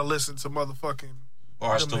person that'll listen to motherfucking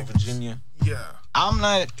Barstow, Virginia. Yeah. I'm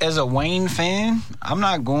not, as a Wayne fan, I'm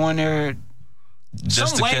not going there.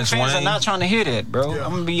 Just Some to Wayne catch fans Wayne. are not trying to hear that, bro. Yeah.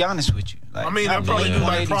 I'm gonna be honest with you. Like, I mean, they'll probably do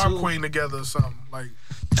like Prom Queen together or something. Like,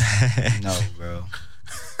 No, bro.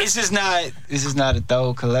 This is not a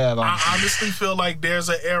throw collab. I honestly feel like there's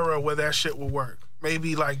an era where that shit will work.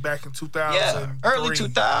 Maybe like back in 2000, early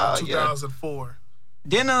 2000, 2004.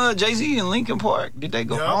 Then Jay-Z and Linkin Park, did they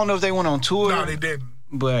go? Yep. I don't know if they went on tour. No, they didn't.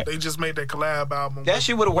 But they just made that collab album. That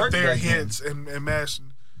shit would have worked. Their hits and mashed.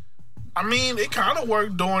 I mean, it kind of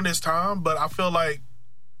worked during this time, but I feel like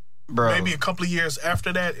maybe a couple of years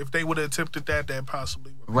after that, if they would have attempted that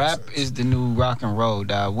possibly would. Rap is the new rock and roll,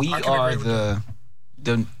 dog. We are the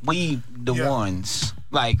ones.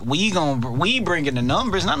 Like we bringing the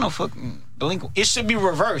numbers, not no fucking Blink. It should be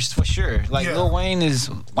reversed for sure. Like Lil Wayne is.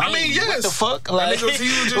 Wayne, I mean, yes. What the fuck? Like,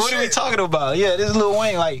 what are we talking about? Yeah, this is Lil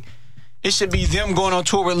Wayne. Like, it should be them going on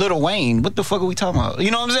tour with Lil Wayne. What the fuck are we talking about? You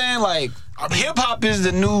know what I'm saying? Like, hip hop is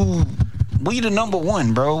the new. We the number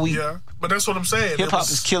one, bro. But that's what I'm saying. Hip hop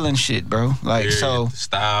is killing shit, bro. Like so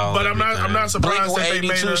style. But I'm not surprised that they made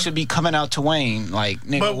Blink-182 should be coming out to Wayne. Like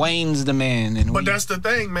nigga, Wayne's the man. But that's the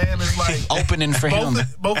thing, man. Is like opening for him.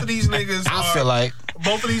 Both of these niggas. I feel like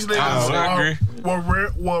both of these niggas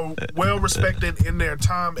were well respected in their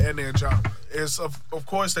time and their genre. It's of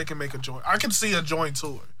course they can make a joint. I can see a joint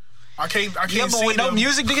tour. I can't see with no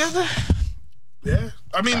music together. Yeah,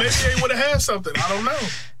 I mean maybe they would have had something. I don't know.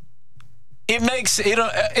 It makes sense.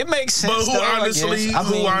 But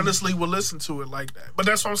who honestly will listen to it like that? But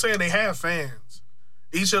that's what I'm saying. They have fans.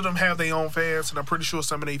 Each of them have their own fans, and I'm pretty sure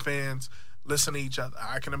some of their fans listen to each other.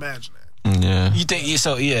 I can imagine that. Yeah. You think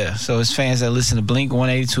so? Yeah. So it's fans that listen to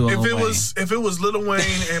Blink-182. If it was Lil Wayne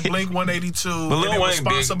and Blink-182, and it was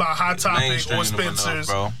sponsored by Hot Topic or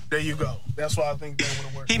Spencer's, there you go. That's why I think that would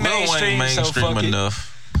have worked. He mainstream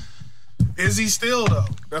enough. Is he still though?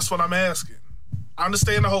 That's what I'm asking. I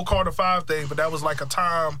understand the whole Carter 5 thing, but that was like a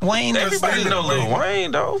time. Wayne, everybody know Lil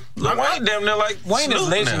Wayne though. Lil Wayne damn near like Wayne Snoop is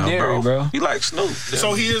legendary, now, bro. He like Snoop.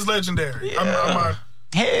 So he is legendary. Yeah.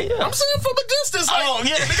 Hell yeah. I'm saying from a distance. Like,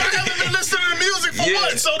 nigga, I haven't been listening to music for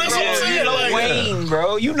what? So that's what I'm saying. You know Wayne,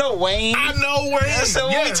 bro. You know Wayne. I know Wayne. So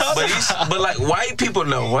what we talking about? But like white people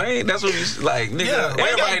know Wayne. That's what you like, nigga.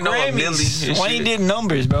 Everybody know Millie. Wayne did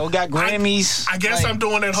numbers, bro. Got Grammys. I guess I'm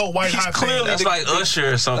doing that whole white hot thing. That's like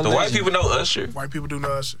Usher or something. White people know Usher. White people do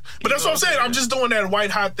know Usher. But that's what I'm saying. I'm just doing that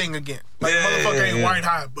white hot thing again. Like motherfucker ain't white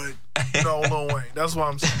hot, but you know Lil Wayne. That's what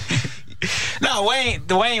I'm saying. No, Wayne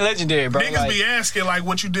legendary, bro. Niggas be asking like,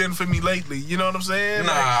 what you did for me lately? You know what I'm saying?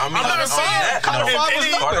 Nah, I mean, I'm not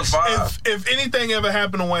saying. If anything ever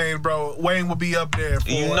happened to Wayne, bro, Wayne would be up there. For,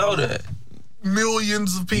 you know that.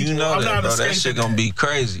 Millions of people. You know I'm that, not bro. escaping That shit gonna be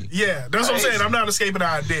crazy. Yeah, that's what I'm saying. I'm not escaping the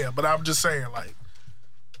idea, but I'm just saying like.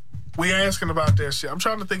 We asking about that shit. I'm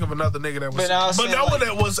trying to think of another nigga that was, but no one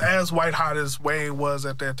that was as white hot as Wayne was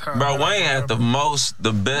at that time. Bro, Wayne had the best.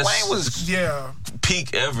 Wayne was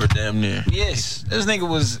peak ever, damn near. Yes, this nigga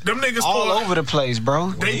was. Them niggas all over the place,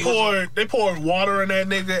 bro. They poured water in that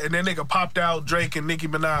nigga, and that nigga popped out Drake and Nicki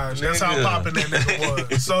Minaj. That's how popping that nigga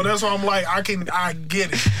was. So that's why I'm like, I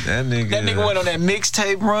get it. That nigga went on that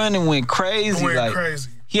mixtape run and went crazy.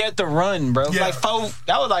 Crazy. He had to run, bro. Yeah. That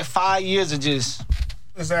was like 5 years of just.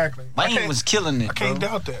 Exactly. Wayne was killing it, I can't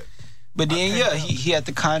doubt that. But then, he had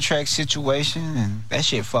the contract situation, and that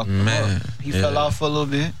shit fucked him up. He fell off for a little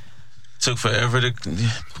bit. Took forever to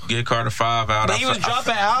get Carter 5 out. But he was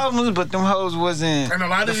dropping albums, but them hoes wasn't. And a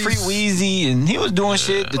lot of Free Weezy, and he was doing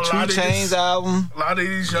shit. The 2 Chainz album. A lot of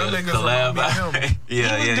these young niggas collab him. He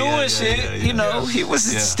was doing shit. You know, he was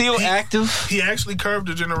still active. He actually curved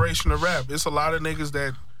the generation of rap. It's a lot of niggas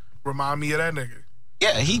that remind me of that nigga.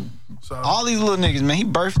 Yeah, all these little niggas, man. He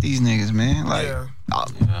birthed these niggas, man. Like, yeah.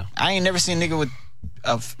 I ain't never seen a nigga with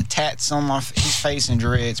tats on his face and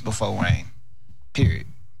dreads before Wayne. Period.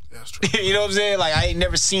 That's true. You know what I'm saying? Like, I ain't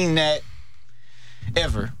never seen that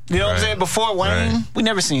ever. You know what I'm saying? Before Wayne, we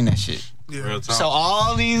never seen that shit. Yeah. So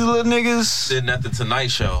all these little niggas sitting at the Tonight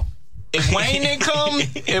Show. If Wayne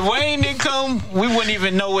didn't come, we wouldn't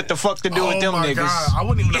even know what the fuck to do with them niggas. God. I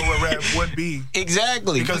wouldn't even know what rap would be.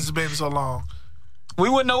 Exactly. Because it's been so long. We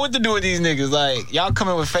wouldn't know what to do with these niggas. Like, y'all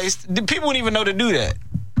coming with face. People wouldn't even know to do that.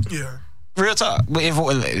 Yeah. Real talk. But if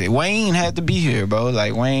Wayne had to be here, bro.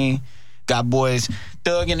 Like, Wayne got boys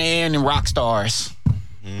Thug in the End and rock stars.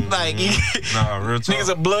 Like, real talk. Niggas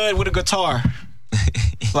of blood with a guitar.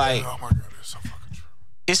 Like, oh my God, that's so fucking true.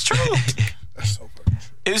 It's true. That's so fucking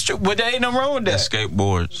true. It's true. But there ain't nothing wrong with that.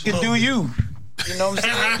 Skateboards. You can do you. You know what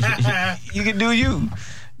I'm saying? You can do you.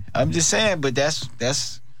 I'm just saying, but that's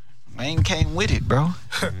Wayne came with it, bro.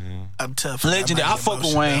 I'm tough. Legendary. I fuck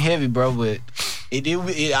with Wayne heavy, bro, but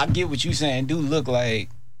I get what you saying. Dude look like.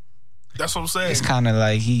 That's what I'm saying. It's kind of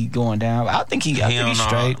like he going down. I think he's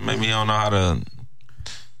straight. Maybe he don't know how to.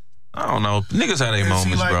 I don't know. Niggas had their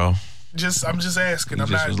moments, bro. I'm just asking.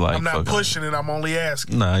 I'm not pushing it. I'm only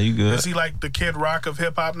asking. Nah, you good. Is he like the Kid Rock of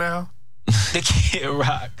hip hop now? The Kid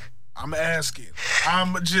Rock. I'm asking.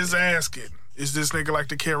 I'm just asking. Is this nigga like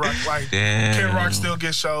the Kid Rock? Like Damn. Kid Rock still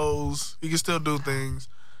gets shows. He can still do things.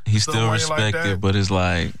 He's still respected, like but it's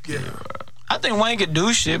like I think Wayne could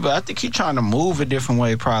do shit, but I think he's trying to move a different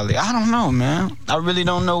way. Probably. I don't know, man. I really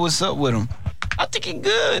don't know what's up with him. I think he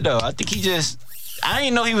good though. I think he just. I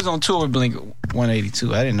didn't know he was on tour with Blink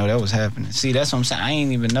 182. I didn't know that was happening. See, that's what I'm saying. I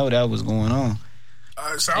didn't even know that was going on.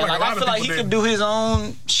 I feel like he could do his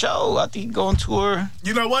own show. I think he could go on tour.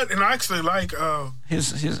 You know what? And I actually like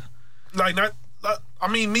his like not. I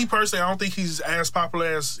mean, me personally, I don't think he's as popular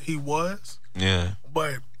as he was. Yeah.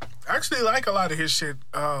 But I actually like a lot of his shit.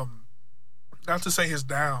 Not to say his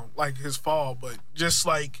down, like his fall, but just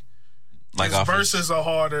like his verses are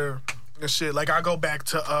harder and shit. Like I go back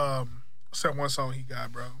to what's that one song he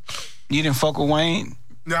got, bro? You didn't fuck with Wayne?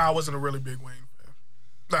 No, I wasn't a really big Wayne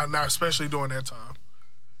fan. Not especially during that time.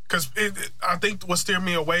 Because I think what steered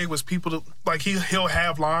me away was people like he'll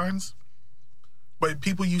have lines, but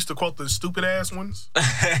people used to quote the stupid ass ones,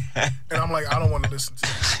 and I'm like, I don't want to listen to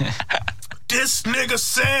that. This nigga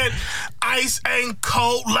said ice ain't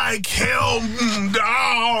cold like hell,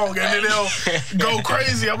 dog, and then they'll go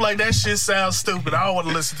crazy. I'm like, that shit sounds stupid. I don't want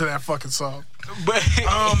to listen to that fucking song. But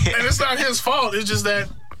and it's not his fault. It's just that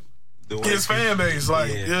his fan base,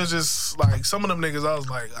 like, it was just like some of them niggas. I was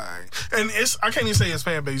like, all right, and I can't even say his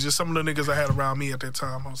fan base. Just some of the niggas I had around me at that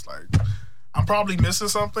time. I was like, I'm probably missing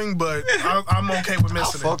something, but I'm okay with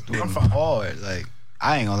missing it. Fucked with him hard, like.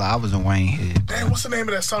 I ain't gonna lie, I was a Wayne head. Damn, what's the name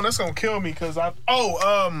of that song? That's gonna kill me because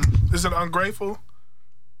is it Ungrateful?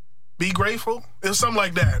 Be Grateful? It was something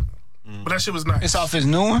like that. But that shit was nice. It's off his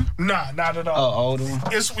new one? Nah, not at all. Oh, older one.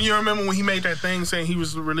 It's you remember when he made that thing saying he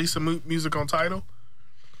was releasing music on Tidal?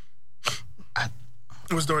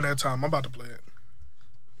 It was during that time. I'm about to play it.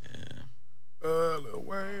 Yeah. Lil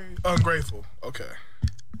Wayne. Ungrateful. Okay.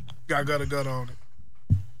 Got a gut on it.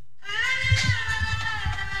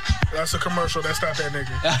 That's a commercial. That's not that nigga.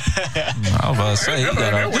 I was about to say, he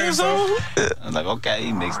got a this on. I'm like, okay,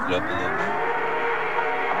 he mixed it up a little bit.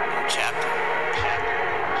 Chapter.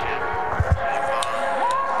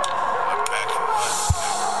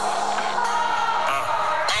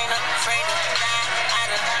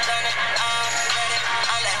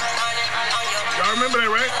 Y'all remember that,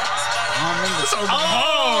 right? I don't remember. This song was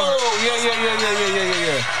hard.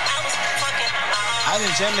 Yeah. I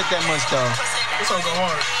didn't jam it that much, though. This song was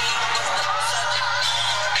hard.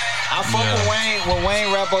 I fuck with Wayne. When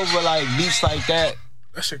Wayne rap over like beats like that,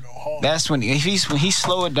 that shit go hard. That's when he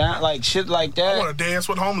slow it down, like shit like that. I want to dance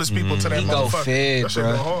with homeless people to that he motherfucker. Go fed, that shit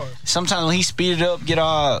bro. go hard. Sometimes when he speed it up, get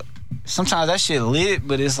all. Sometimes that shit lit,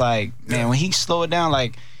 but it's like, man, when he slow it down,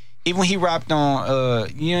 like even when he rapped on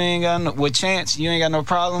You Ain't Got No with Chance, You Ain't Got No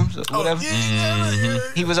Problems, whatever.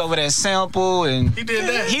 He was over that sample and he did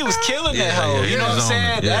that. He was killing that hoe. You know what I'm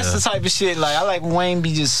saying? That's the type of shit. Like I like when Wayne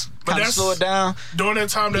be just kind of slow it down. During that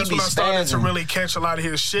time, that's when I started to really catch a lot of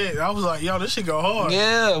his shit. I was like, yo, this shit go hard.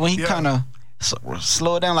 Yeah, when he kind of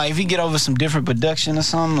slow it down. Like if he get over some different production or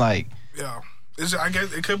something, like I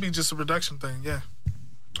guess it could be just a production thing. Yeah.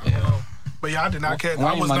 I don't know. But yeah, I did not catch.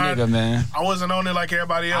 I was my not. Nigga, man. I wasn't on it like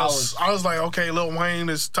everybody else. I was like, okay, Lil Wayne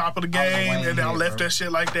is top of the game, and then I left that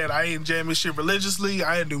shit like that. I ain't jamming shit religiously.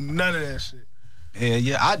 I didn't do none of that shit.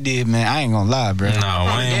 Yeah, I did, man. I ain't gonna lie, bro.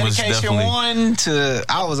 No, Wayne was definitely.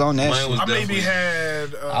 I was on that shit. I maybe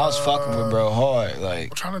had. I was fucking with bro hard. Like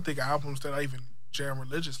I'm trying to think of albums that I even jam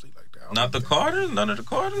religiously like that. Not the Carters. None of the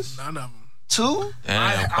Carters. None of them. Two?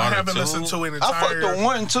 I haven't listened to an entire. I fucked with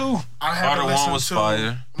 1 and 2. I haven't Carter 1 was fire.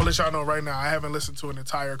 I'm gonna let y'all know right now. I haven't listened to an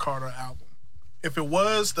entire Carter album. If it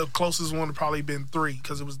was, the closest one would probably been 3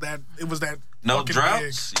 because it was that. No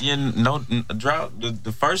droughts. No drought.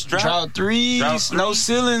 The first drought. Drought 3. No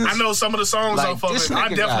ceilings. I know some of the songs off of it. I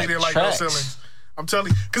definitely didn't like No Ceilings. I'm telling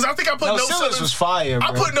you, because I think I put No Ceilings was fire. Bro.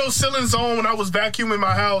 I put No Ceilings on when I was vacuuming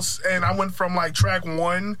my house, and I went from like track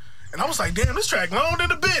 1. And I was like, damn, this track long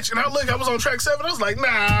than a bitch. And I was on track 7. I was like, nah,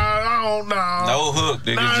 I don't know. No hook,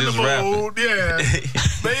 nigga, just rapping. Yeah.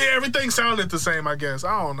 But yeah, everything sounded the same, I guess.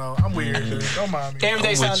 I don't know. I'm weird, dude. Don't mind me.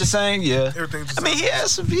 Everything sounded the same, yeah. Everything just he had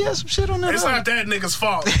some shit on there. It's not that nigga's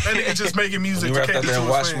fault. That nigga just making music. He rapped out there,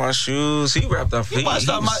 Wash My Shoes. He rapped out He went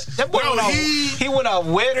out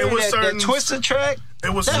wetter. That Twisted track.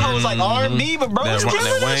 It was that was like R&B, but bro, was killing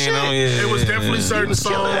that shit. It was definitely certain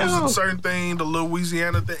songs and certain things. The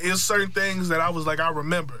Louisiana thing. It's certain things that I was like, I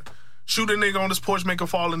remember. shoot a nigga on this porch, make him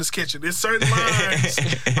fall in his kitchen. There's certain lines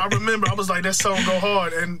I remember. I was like, that song go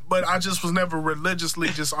hard, but I just was never religiously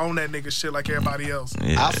just on that nigga shit like everybody else.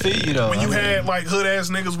 Yeah. I feel you though. When you had like hood ass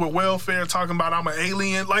niggas with welfare talking about I'm an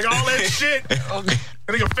alien, like all that shit.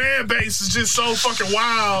 That nigga fan base is just so fucking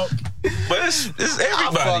wild. But it's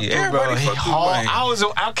everybody. Everybody fuck with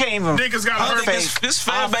Wayne. I can't even. Niggas got hurt. His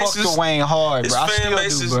fan base is Wayne hard, bro.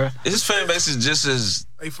 His fan base is just as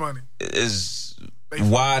they funny.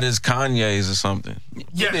 Wide as Kanye's or something.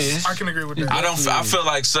 Yes, I can agree with that. I feel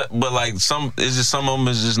like, but like some of them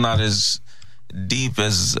is just not as deep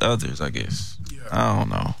as others. I guess. Yeah. I don't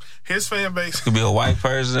know. His fan base could be a white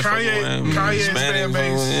person. Kanye's fan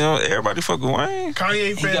base. You know, everybody fucking Wayne.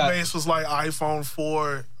 Kanye fan base was like iPhone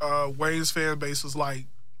 4. Wayne's fan base was like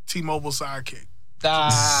T-Mobile sidekick.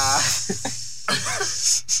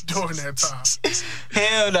 During that time.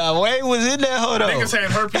 Hell no. Wayne was in that. Hold on. Niggas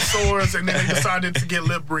had herpes sores and then they decided to get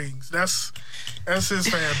lip rings. That's his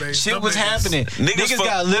fan base. Shit was happening. Niggas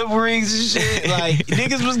got lip rings and shit. Like,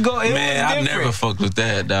 niggas was going. Man, I never fucked with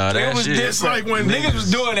that, dog. It was different. It's like when niggas was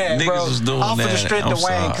doing that, bro. Niggas was doing off that. Of the strength of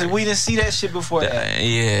Wayne, because we didn't see that shit before that.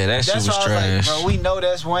 Yeah, that shit was trash. Like, bro, we know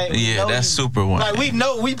that's Wayne. Yeah, that's super Wayne. Like, we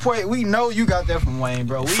know you got that from Wayne,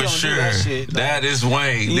 bro. We For don't sure. do that shit. Like, that is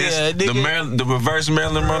Wayne. Yeah, the reverse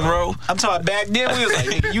Marilyn Monroe. I'm talking back then. We was like,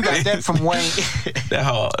 nigga, you got that from Wayne. That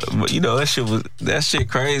whole, but you know, that shit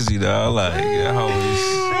crazy, dog. Like, that whole.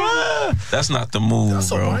 That's not the move, that's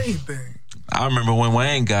bro. That's a Wayne thing. I remember when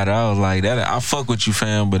Wayne got it, I was like, "That I fuck with you,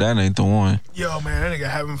 fam, but that ain't the one." Yo, man, that nigga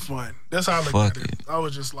having fun. That's how I look at it. I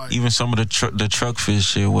was just like, even some of the truck fish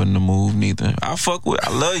shit wasn't the move neither. I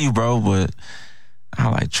love you, bro, but I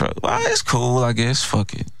like truck. Well, it's cool, I guess.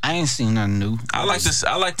 Fuck it. I ain't seen nothing new. I like the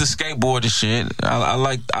skateboarder shit.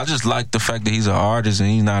 I just like the fact that he's an artist and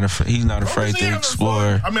he's not afraid to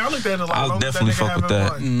explore. Fun. I mean, I look at it like I'll definitely fuck with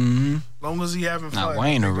that. Mm-hmm. Long as he having fun. Nah,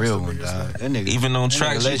 Wayne a real one, dog. That nigga, even on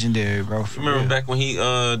tracks, legendary, bro. Remember back when he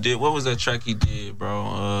did, what was that track he did, bro?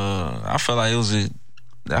 I felt like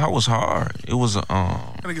that was hard. It was That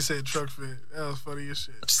nigga said truck fit. That was funny as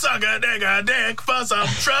shit. Suck a nigga dick for some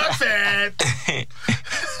truck fit.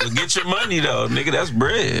 Well, get your money though, nigga. That's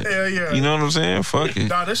bread. Hell yeah. You know what I'm saying? Fuck it.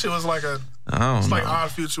 Nah, this shit was like like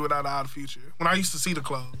Odd Future without Odd Future. When I used to see the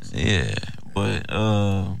clothes. Yeah, but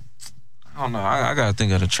I don't know. I gotta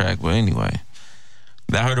think of the track, but anyway.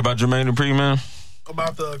 I heard about Jermaine Dupri, man.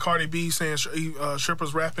 About the Cardi B saying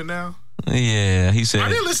strippers rapping now. Yeah, he said. I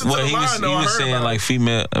didn't listen to the line, though. He was saying like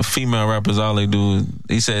female rappers, all they do.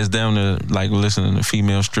 He says damn near like listening to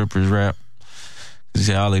female strippers rap. He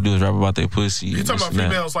said all they do is rap about their pussy. You talking about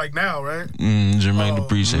females like now, right? Jermaine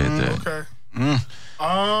Dupri said that. Okay.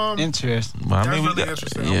 Interesting. That's really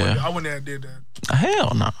interesting. Yeah. I wouldn't have did that.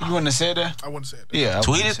 Hell no. You wouldn't have said that? I wouldn't have said that. Yeah.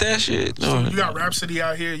 Tweeted that shit. So you got Rhapsody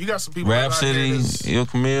out here. You got some people. Rhapsody, Il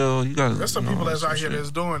Camille. You got. There's some people that's out here that's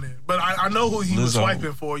doing it. But I know who he was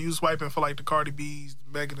swiping for. You was swiping for like the Cardi B's,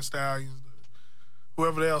 Megan Thee Stallions,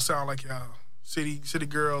 whoever the hell sound like y'all, city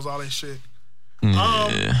girls, all that shit.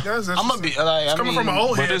 Yeah. That's I'm gonna be like, it's coming from an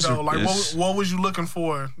old head though. Like, what was you looking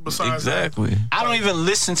for besides exactly? That? I don't even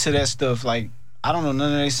listen to that stuff. Like, I don't know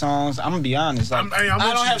none of their songs. I'm gonna be honest. Like, I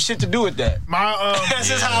don't have shit to do with that. That's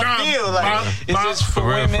just how I feel. Like, it's just for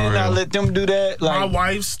women. I let them do that. Like, my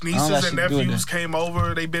wife's nieces and nephews came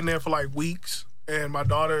over. They've been there for like weeks, and my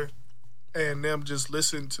daughter and them just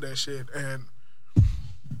listen to that shit. And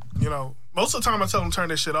you know, most of the time I tell them turn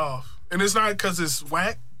that shit off, and it's not because it's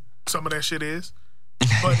whack. Some of that shit is,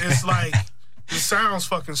 but it's like it sounds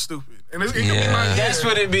fucking stupid, and it can be like that's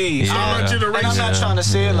what it be. Yeah. And I'm not trying to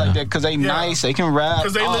say it like that because they nice, they can rap.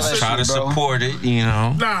 Because they listen, try to support it, you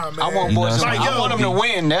know. Nah, man. I want boys. Like, I want them to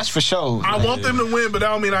win. That's for sure. I want them to win, but that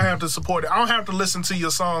don't mean I have to support it. I don't have to listen to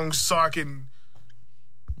your songs so I can.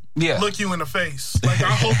 Look you in the face. Like,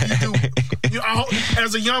 I hope you do. I hope,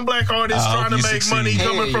 as a young black artist trying to make money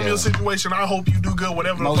coming from your situation, I hope you do good,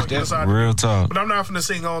 whatever the fuck you decide. Real talk. But I'm not finna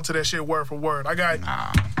sing on to that shit word for word. I got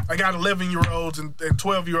 11-year-olds and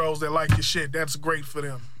 12-year-olds that like your shit. That's great for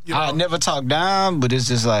them. You know? I never talk down, but it's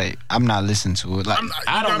just like I'm not listening to it. Like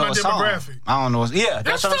I don't know a song. I don't know. Yeah,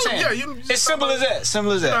 that's what I'm saying. Yeah, it's simple as that.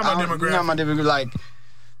 Simple as that. Not my demographic. Like,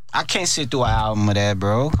 I can't sit through an album of that,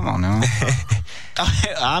 bro. Come on now.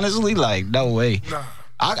 Honestly, like, no way. Nah.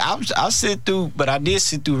 I sit through, but I did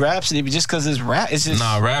sit through Rhapsody, but just because it's rap, it's just.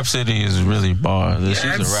 Nah, Rhapsody is really bar. She's a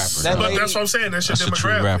rapper. But that's what I'm saying. That's your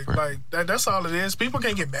demographic. Like that's all it is. People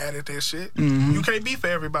can't get mad at that shit. Mm-hmm. You can't be for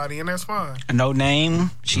everybody, and that's fine. No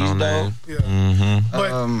name. She's dope. Yeah. Mm-hmm.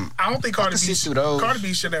 But I don't think Cardi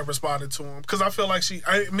B should have responded to him because I feel like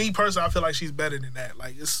me personally, I feel like she's better than that.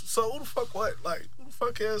 Like, so who the fuck what? Like, who the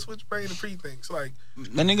fuck cares what Jermaine Dupri thinks? Like,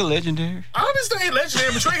 that nigga legendary. I understand he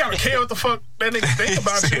legendary, but you ain't gotta care what the fuck that nigga think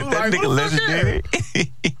about you. That Like, nigga what the fuck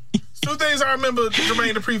legendary. Two things I remember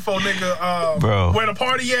Jermaine Dupri for, nigga. Bro. Where the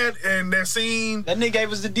party at and that scene. That nigga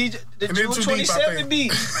gave us the DJ, the And then June Too Deep, I 27 think.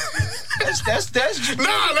 beat. That's Nah,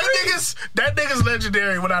 that nigga's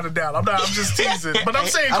legendary without a doubt. I'm just teasing. But I'm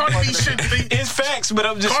saying Cardi B shouldn't think. It's facts, but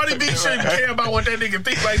I'm just. Cardi B shouldn't care about what that nigga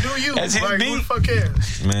think. Like, do you? That's his Like, beat. who the fuck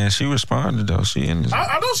cares? Man, she responded though. She in this.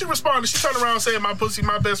 I know she responded. She turned around saying my pussy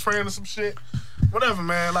my best friend or some shit. Whatever,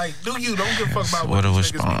 man. Like, do you? Don't give a fuck about what What a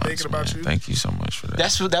these niggas be response, thinking about man. you. Thank you so much for that.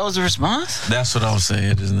 That was a response? That's what I'm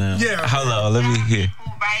saying just now. Yeah. Hello, let me hear.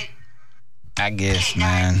 Right? I guess, Okay,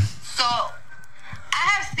 man. guys. So, I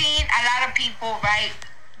have seen a lot of people, right,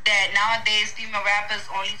 that nowadays female rappers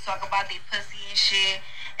only talk about their pussy and shit.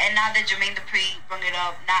 And now that Jermaine Dupri bring it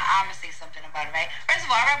up, now I'm gonna say something about it, right? First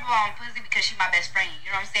of all, I rap about my pussy because she's my best friend, you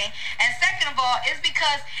know what I'm saying? And second of all, it's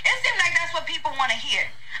because it seems like that's what people want to hear.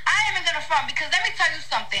 I ain't even gonna front because let me tell you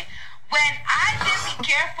something. When I didn't be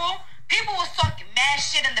careful, people was talking mad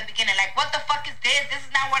shit in the beginning. Like, what the fuck is this? This is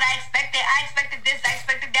not what I expected. I expected this, I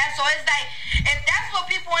expected that. So it's like, if that's what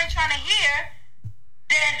people ain't trying to hear,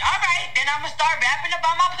 then all right, then I'm gonna start rapping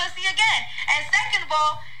about my pussy again. And second of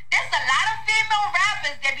all, there's a lot of female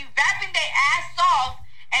rappers that be rapping their ass off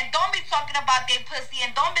and don't be talking about their pussy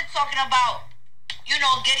and don't be talking about, you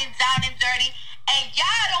know, getting down and dirty. And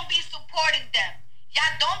y'all don't be supporting them.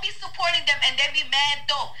 Y'all don't be supporting them and they be mad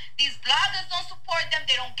dope. These bloggers don't support them.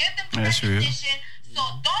 They don't give them That's real. recognition. So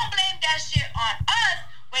don't blame that shit on us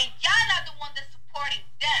when y'all not the one that's supporting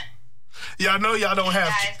them. Yeah, I know y'all don't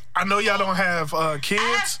have. I know y'all don't have I have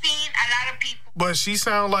kids, seen a lot of people. but she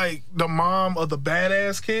sound like the mom of the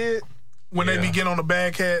badass kid when they begin on the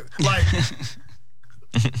bad cat. Like,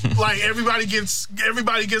 like everybody gets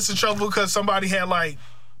in trouble because somebody had like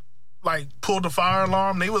pulled the fire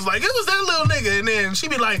alarm. They was like, it was that little nigga. And then she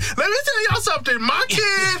be like, let me tell y'all something. My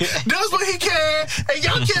kid does what he can, and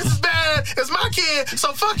y'all kids is bad. It's my kid,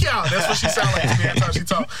 so fuck y'all. That's what she sound like to me every time she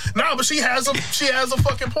talk. Nah, but she has a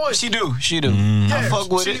fucking point. She do. Yeah, I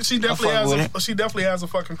fuck with it. She definitely has a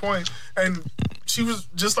fucking point. And she was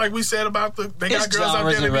just like we said about they got It's girls out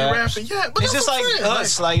there genres that of be raps. rapping. Yeah, but It's that's just what like I'm saying.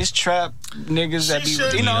 us. Like, it's trap niggas that be,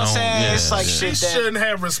 should- you know what I'm saying? Yeah, It's like yeah. shit She that. shouldn't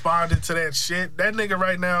have responded to that shit. That nigga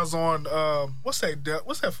right now is on what's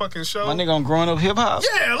that fucking show? My nigga on Growing Up Hip Hop.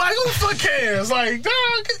 Yeah, like who the fuck cares? Like,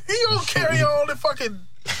 dog, he gonna carry on and fucking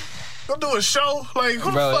go do a show. Like,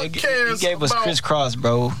 who Bro, the fuck cares? he gave us about... Chris Cross,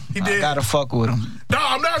 bro. He I did. gotta fuck with him. No,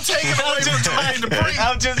 I'm not taking away from Jermaine Dupri.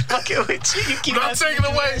 I'm just fucking with you. You keep I'm not asking taking me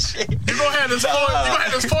away. that shit. You gonna have this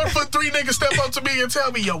 4'3" nigga step up to me and tell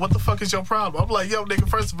me, yo, what the fuck is your problem? I'm like, yo, nigga,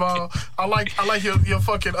 first of all, I like your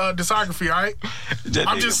fucking discography, all right?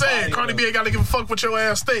 I'm just saying, Cardi B ain't gotta give a fuck what your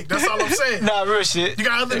ass think. That's all I'm saying. Nah, real shit. You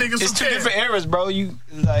got other niggas It's who two care. different eras, bro. You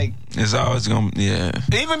like It's always gonna, yeah.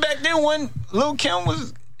 even back then when Lil Kim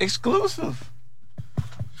was exclusive.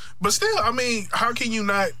 But still, I mean, how can you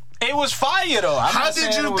not? It was fire though. How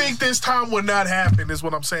did you think this time would not happen? Is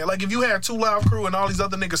what I'm saying. Like, if you had Two Live Crew and all these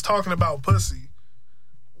other niggas talking about pussy,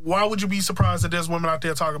 why would you be surprised that there's women out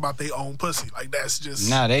there talking about their own pussy? Like, that's just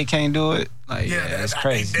Nah, they can't do it. Like, yeah, that's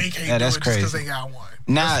crazy. They can't yeah, do that's it just because crazy. they got one.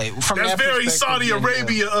 Nah, from That's that very perspective, Saudi yeah.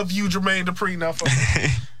 Arabia of you, Jermaine Dupri. Now, fuck.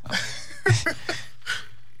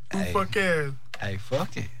 Who Hey. fuck cares? Hey,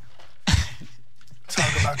 fuck it.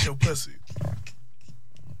 Talk about your pussy.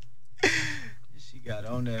 She got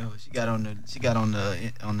on that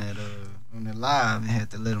live and had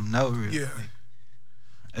to let them know real Yeah. quick.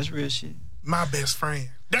 That's real shit. My best friend.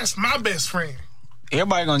 That's my best friend.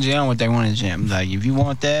 Everybody gonna jam what they want to jam. Like, if you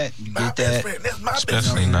want that, you My get best that. friend. That's my best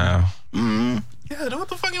Especially friend. now. Mm-hmm. Yeah, what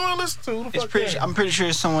the fuck you want to listen to? Who the fuck cares? I'm pretty sure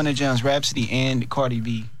it's someone that jams Rhapsody and Cardi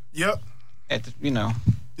B Yep. at the, you know.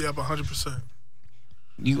 Yep, 100%.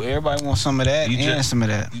 Everybody wants some of that and some of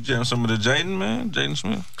that. You jam some of the Jaden, man? Jaden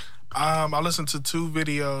Smith? I listened to 2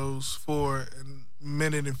 videos for a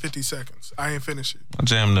minute and 50 seconds. I ain't finished it. I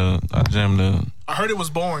jammed the I heard it was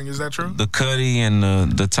boring. Is that true? the Cudi and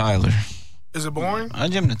the Tyler. Is it boring? I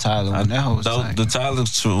jammed the Tyler one. That whole was tight. The Tyler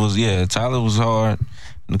Tyler was hard.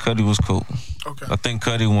 And the Cudi was cool. Okay. I think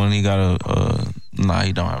Cudi one he got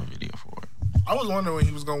he don't have a video for it. I was wondering when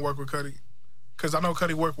he was gonna work with Cudi, because I know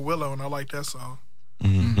Cudi worked with Willow, and I like that song.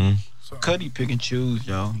 Mm-hmm. So Cudi pick and choose,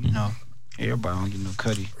 yo. You know, everybody don't get no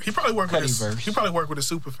Cudi. he probably worked with Cudi verse. he probably worked with his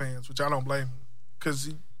super fans, which I don't blame him, because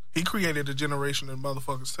he created a generation of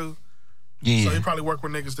motherfuckers too. Yeah. So he probably worked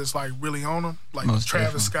with niggas that's like really on him, like Most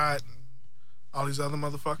Travis definitely. Scott and all these other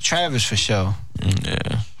motherfuckers. Travis for sure.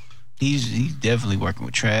 Yeah. He's definitely working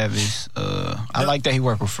with Travis. I like that he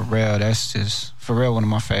worked with Pharrell. That's just Pharrell, one of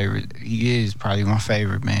my favorite. He is probably my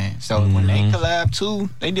favorite, man. So when they collab too,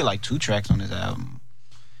 they did like 2 tracks on this album.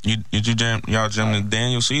 Y'all jam the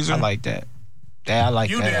Daniel Caesar? I like that. I like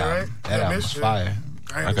you that did, album. right? That album was fire.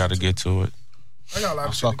 I gotta get to it. I got a lot of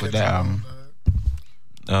I shit fuck to with catch that up album.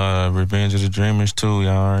 on. Revenge of the Dreamers too, y'all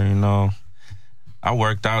already know. I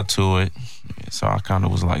worked out to it, so I kind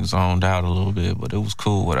of was like zoned out a little bit, but it was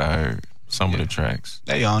cool what I heard. Some of the tracks.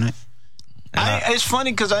 They on it. It's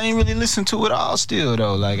funny because I ain't really listen to it all still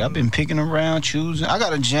though. Like I've been picking around, choosing. I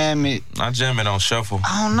gotta jam it. I jam it on shuffle.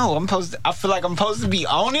 I don't know. I feel like I'm supposed to be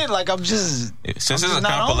on it. Like I'm just. Since I'm it's a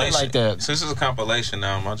not on it compilation, like that. Since it's a compilation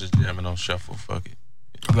album, I just jam it on shuffle. Fuck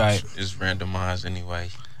it. Right. It's randomized anyway.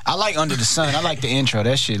 I like Under the Sun. I like the intro.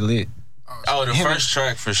 That shit lit. Oh, the first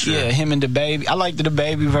track for sure. Yeah, him and the baby. I like the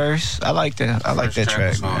baby verse. I like that. I like that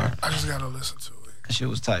track, man. I just gotta listen to it. That shit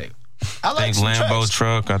was tight. I like think some Lambo tracks.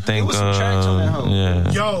 Truck. I think. was some tracks on that hoe.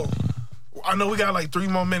 Yeah. Yo, I know we got like 3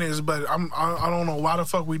 more minutes, but I don't know why the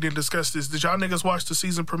fuck we didn't discuss this. Did y'all niggas watch the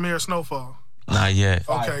season premiere of Snowfall? Not yet.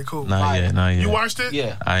 Okay, cool. Not yet. You watched it?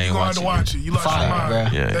 Yeah. I ain't You gonna have to watch it. You lost your Fire,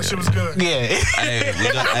 mind. bro. Yeah, That shit was good. Yeah. Hey,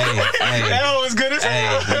 That hoe was good as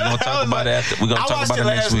hell. we gonna talk about it after. We gonna I talk watched about it it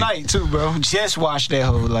next last week. night too, bro. Just watched that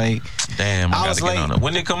hoe. Like, Damn, I was gotta get late. on it.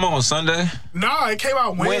 When did it come on? Sunday? Nah, it came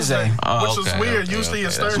out Wednesday. Oh, which was okay, weird. okay, Usually okay.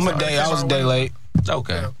 it's That's Thursday. I was a day late.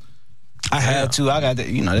 Okay. Yeah. I had to. I got that.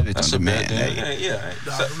 You know, that bitch That's on a demand. bad day. Yeah.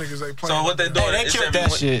 Nah, them niggas ain't playing. So what they doing? Hey, they It's killed every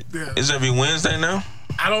that Wed- shit. Yeah. It's every Wednesday now?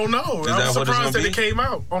 I don't know. that I was what it's surprised gonna that it be? came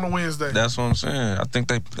out on a Wednesday. That's what I'm saying. I think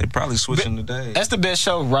they probably switching the day. That's the best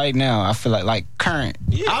show right now. I feel like current.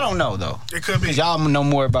 Yeah. I don't know though. It could be. Cause y'all know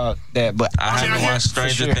more about that, but I haven't hear- watched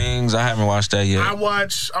Stranger for sure. Things. I haven't watched that yet. I'm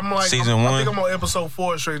like, Season I 1? think I'm on episode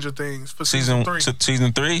 4 of Stranger Things for season 3.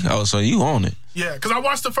 season 3? Oh, so you on it? Yeah, because I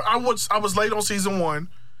watched I was late on season 1.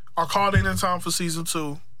 I called in time for season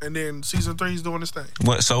 2, and then season 3 is doing its thing.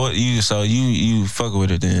 What? So you fuck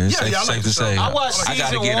with it then? It's Yeah, I safe like to the show. say. I watched I season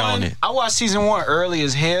gotta get 1. on it. I watched season 1 early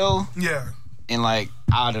as hell, Yeah, and like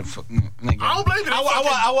out of nigga. I don't blame you.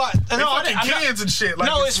 They fucking kids and shit. Like,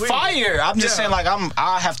 no, it's weird. fire. I'm just Yeah. saying, like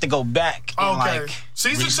I have to go back and Okay, like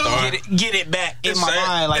season restart. 2. get it back in my Same-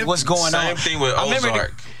 mind, like what's going on. Same thing with I remember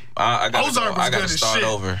Ozark. I gotta Ozark was I gotta good as start shit.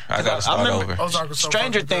 over. I gotta start remember over. Ozark was so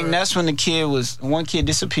Stranger fucking Thing. good. That's when one kid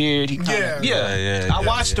disappeared. He kinda, Yeah. I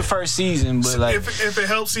watched the first season, but like if it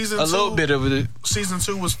helps, season a 2, little bit of it. Season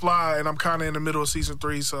 2 was fly, and I'm kind of in the middle of season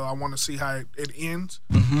 3, so I want to see how it ends.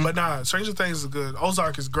 Mm-hmm. But nah, Stranger Things is good.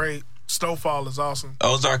 Ozark is great. Snowfall is awesome.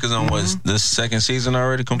 Ozark is on what? The second season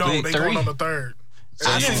already No, complete? they 3? going on the 3rd.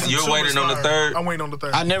 So Season you're 2 waiting is on the fire. 3rd? I'm waiting on the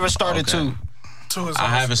 3rd. I never started Okay. 2. 2 is I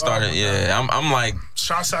awesome. haven't started. Oh my Yeah, God. I'm like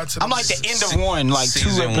Shouts out to I'm them. like the end of 1, like 2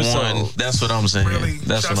 season episodes. 1. That's what I'm saying. Really,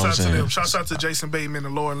 That's shouts what I'm out to them. saying. Shouts out to Jason Bateman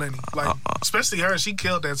and Laura Linney. Like, especially her, she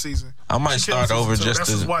killed that season. I might She killed start over season 2. just That's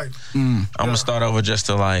to. his wife. I'm gonna start over just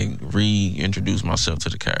to like reintroduce myself to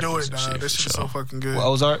the characters. Do it, and dog. shit, That for shit is sure. so fucking good. Well,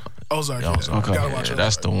 Ozark. Ozark. Yeah, Yeah, Ozark. You gotta Okay, watch yeah, Ozark.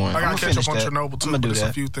 that's the one. I gotta I'ma catch up finish on that. Chernobyl too, I'ma but do it's a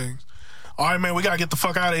that. few things. All right, man, we gotta get the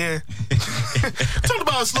fuck out of here. Talking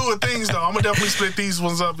about a slew of things, though. I'm gonna definitely split these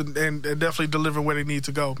ones up and definitely deliver where they need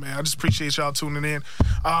to go, man. I just appreciate y'all tuning in.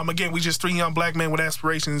 Again, we just 3 young black men with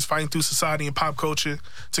aspirations fighting through society and pop culture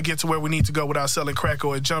to get to where we need to go without selling crack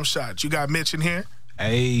or a jump shot. You got Mitch in here.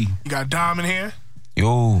 Hey. You got Dom in here.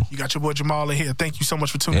 Yo. You got your boy Jamal in here. Thank you so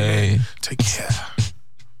much for tuning Hey. in. Take care.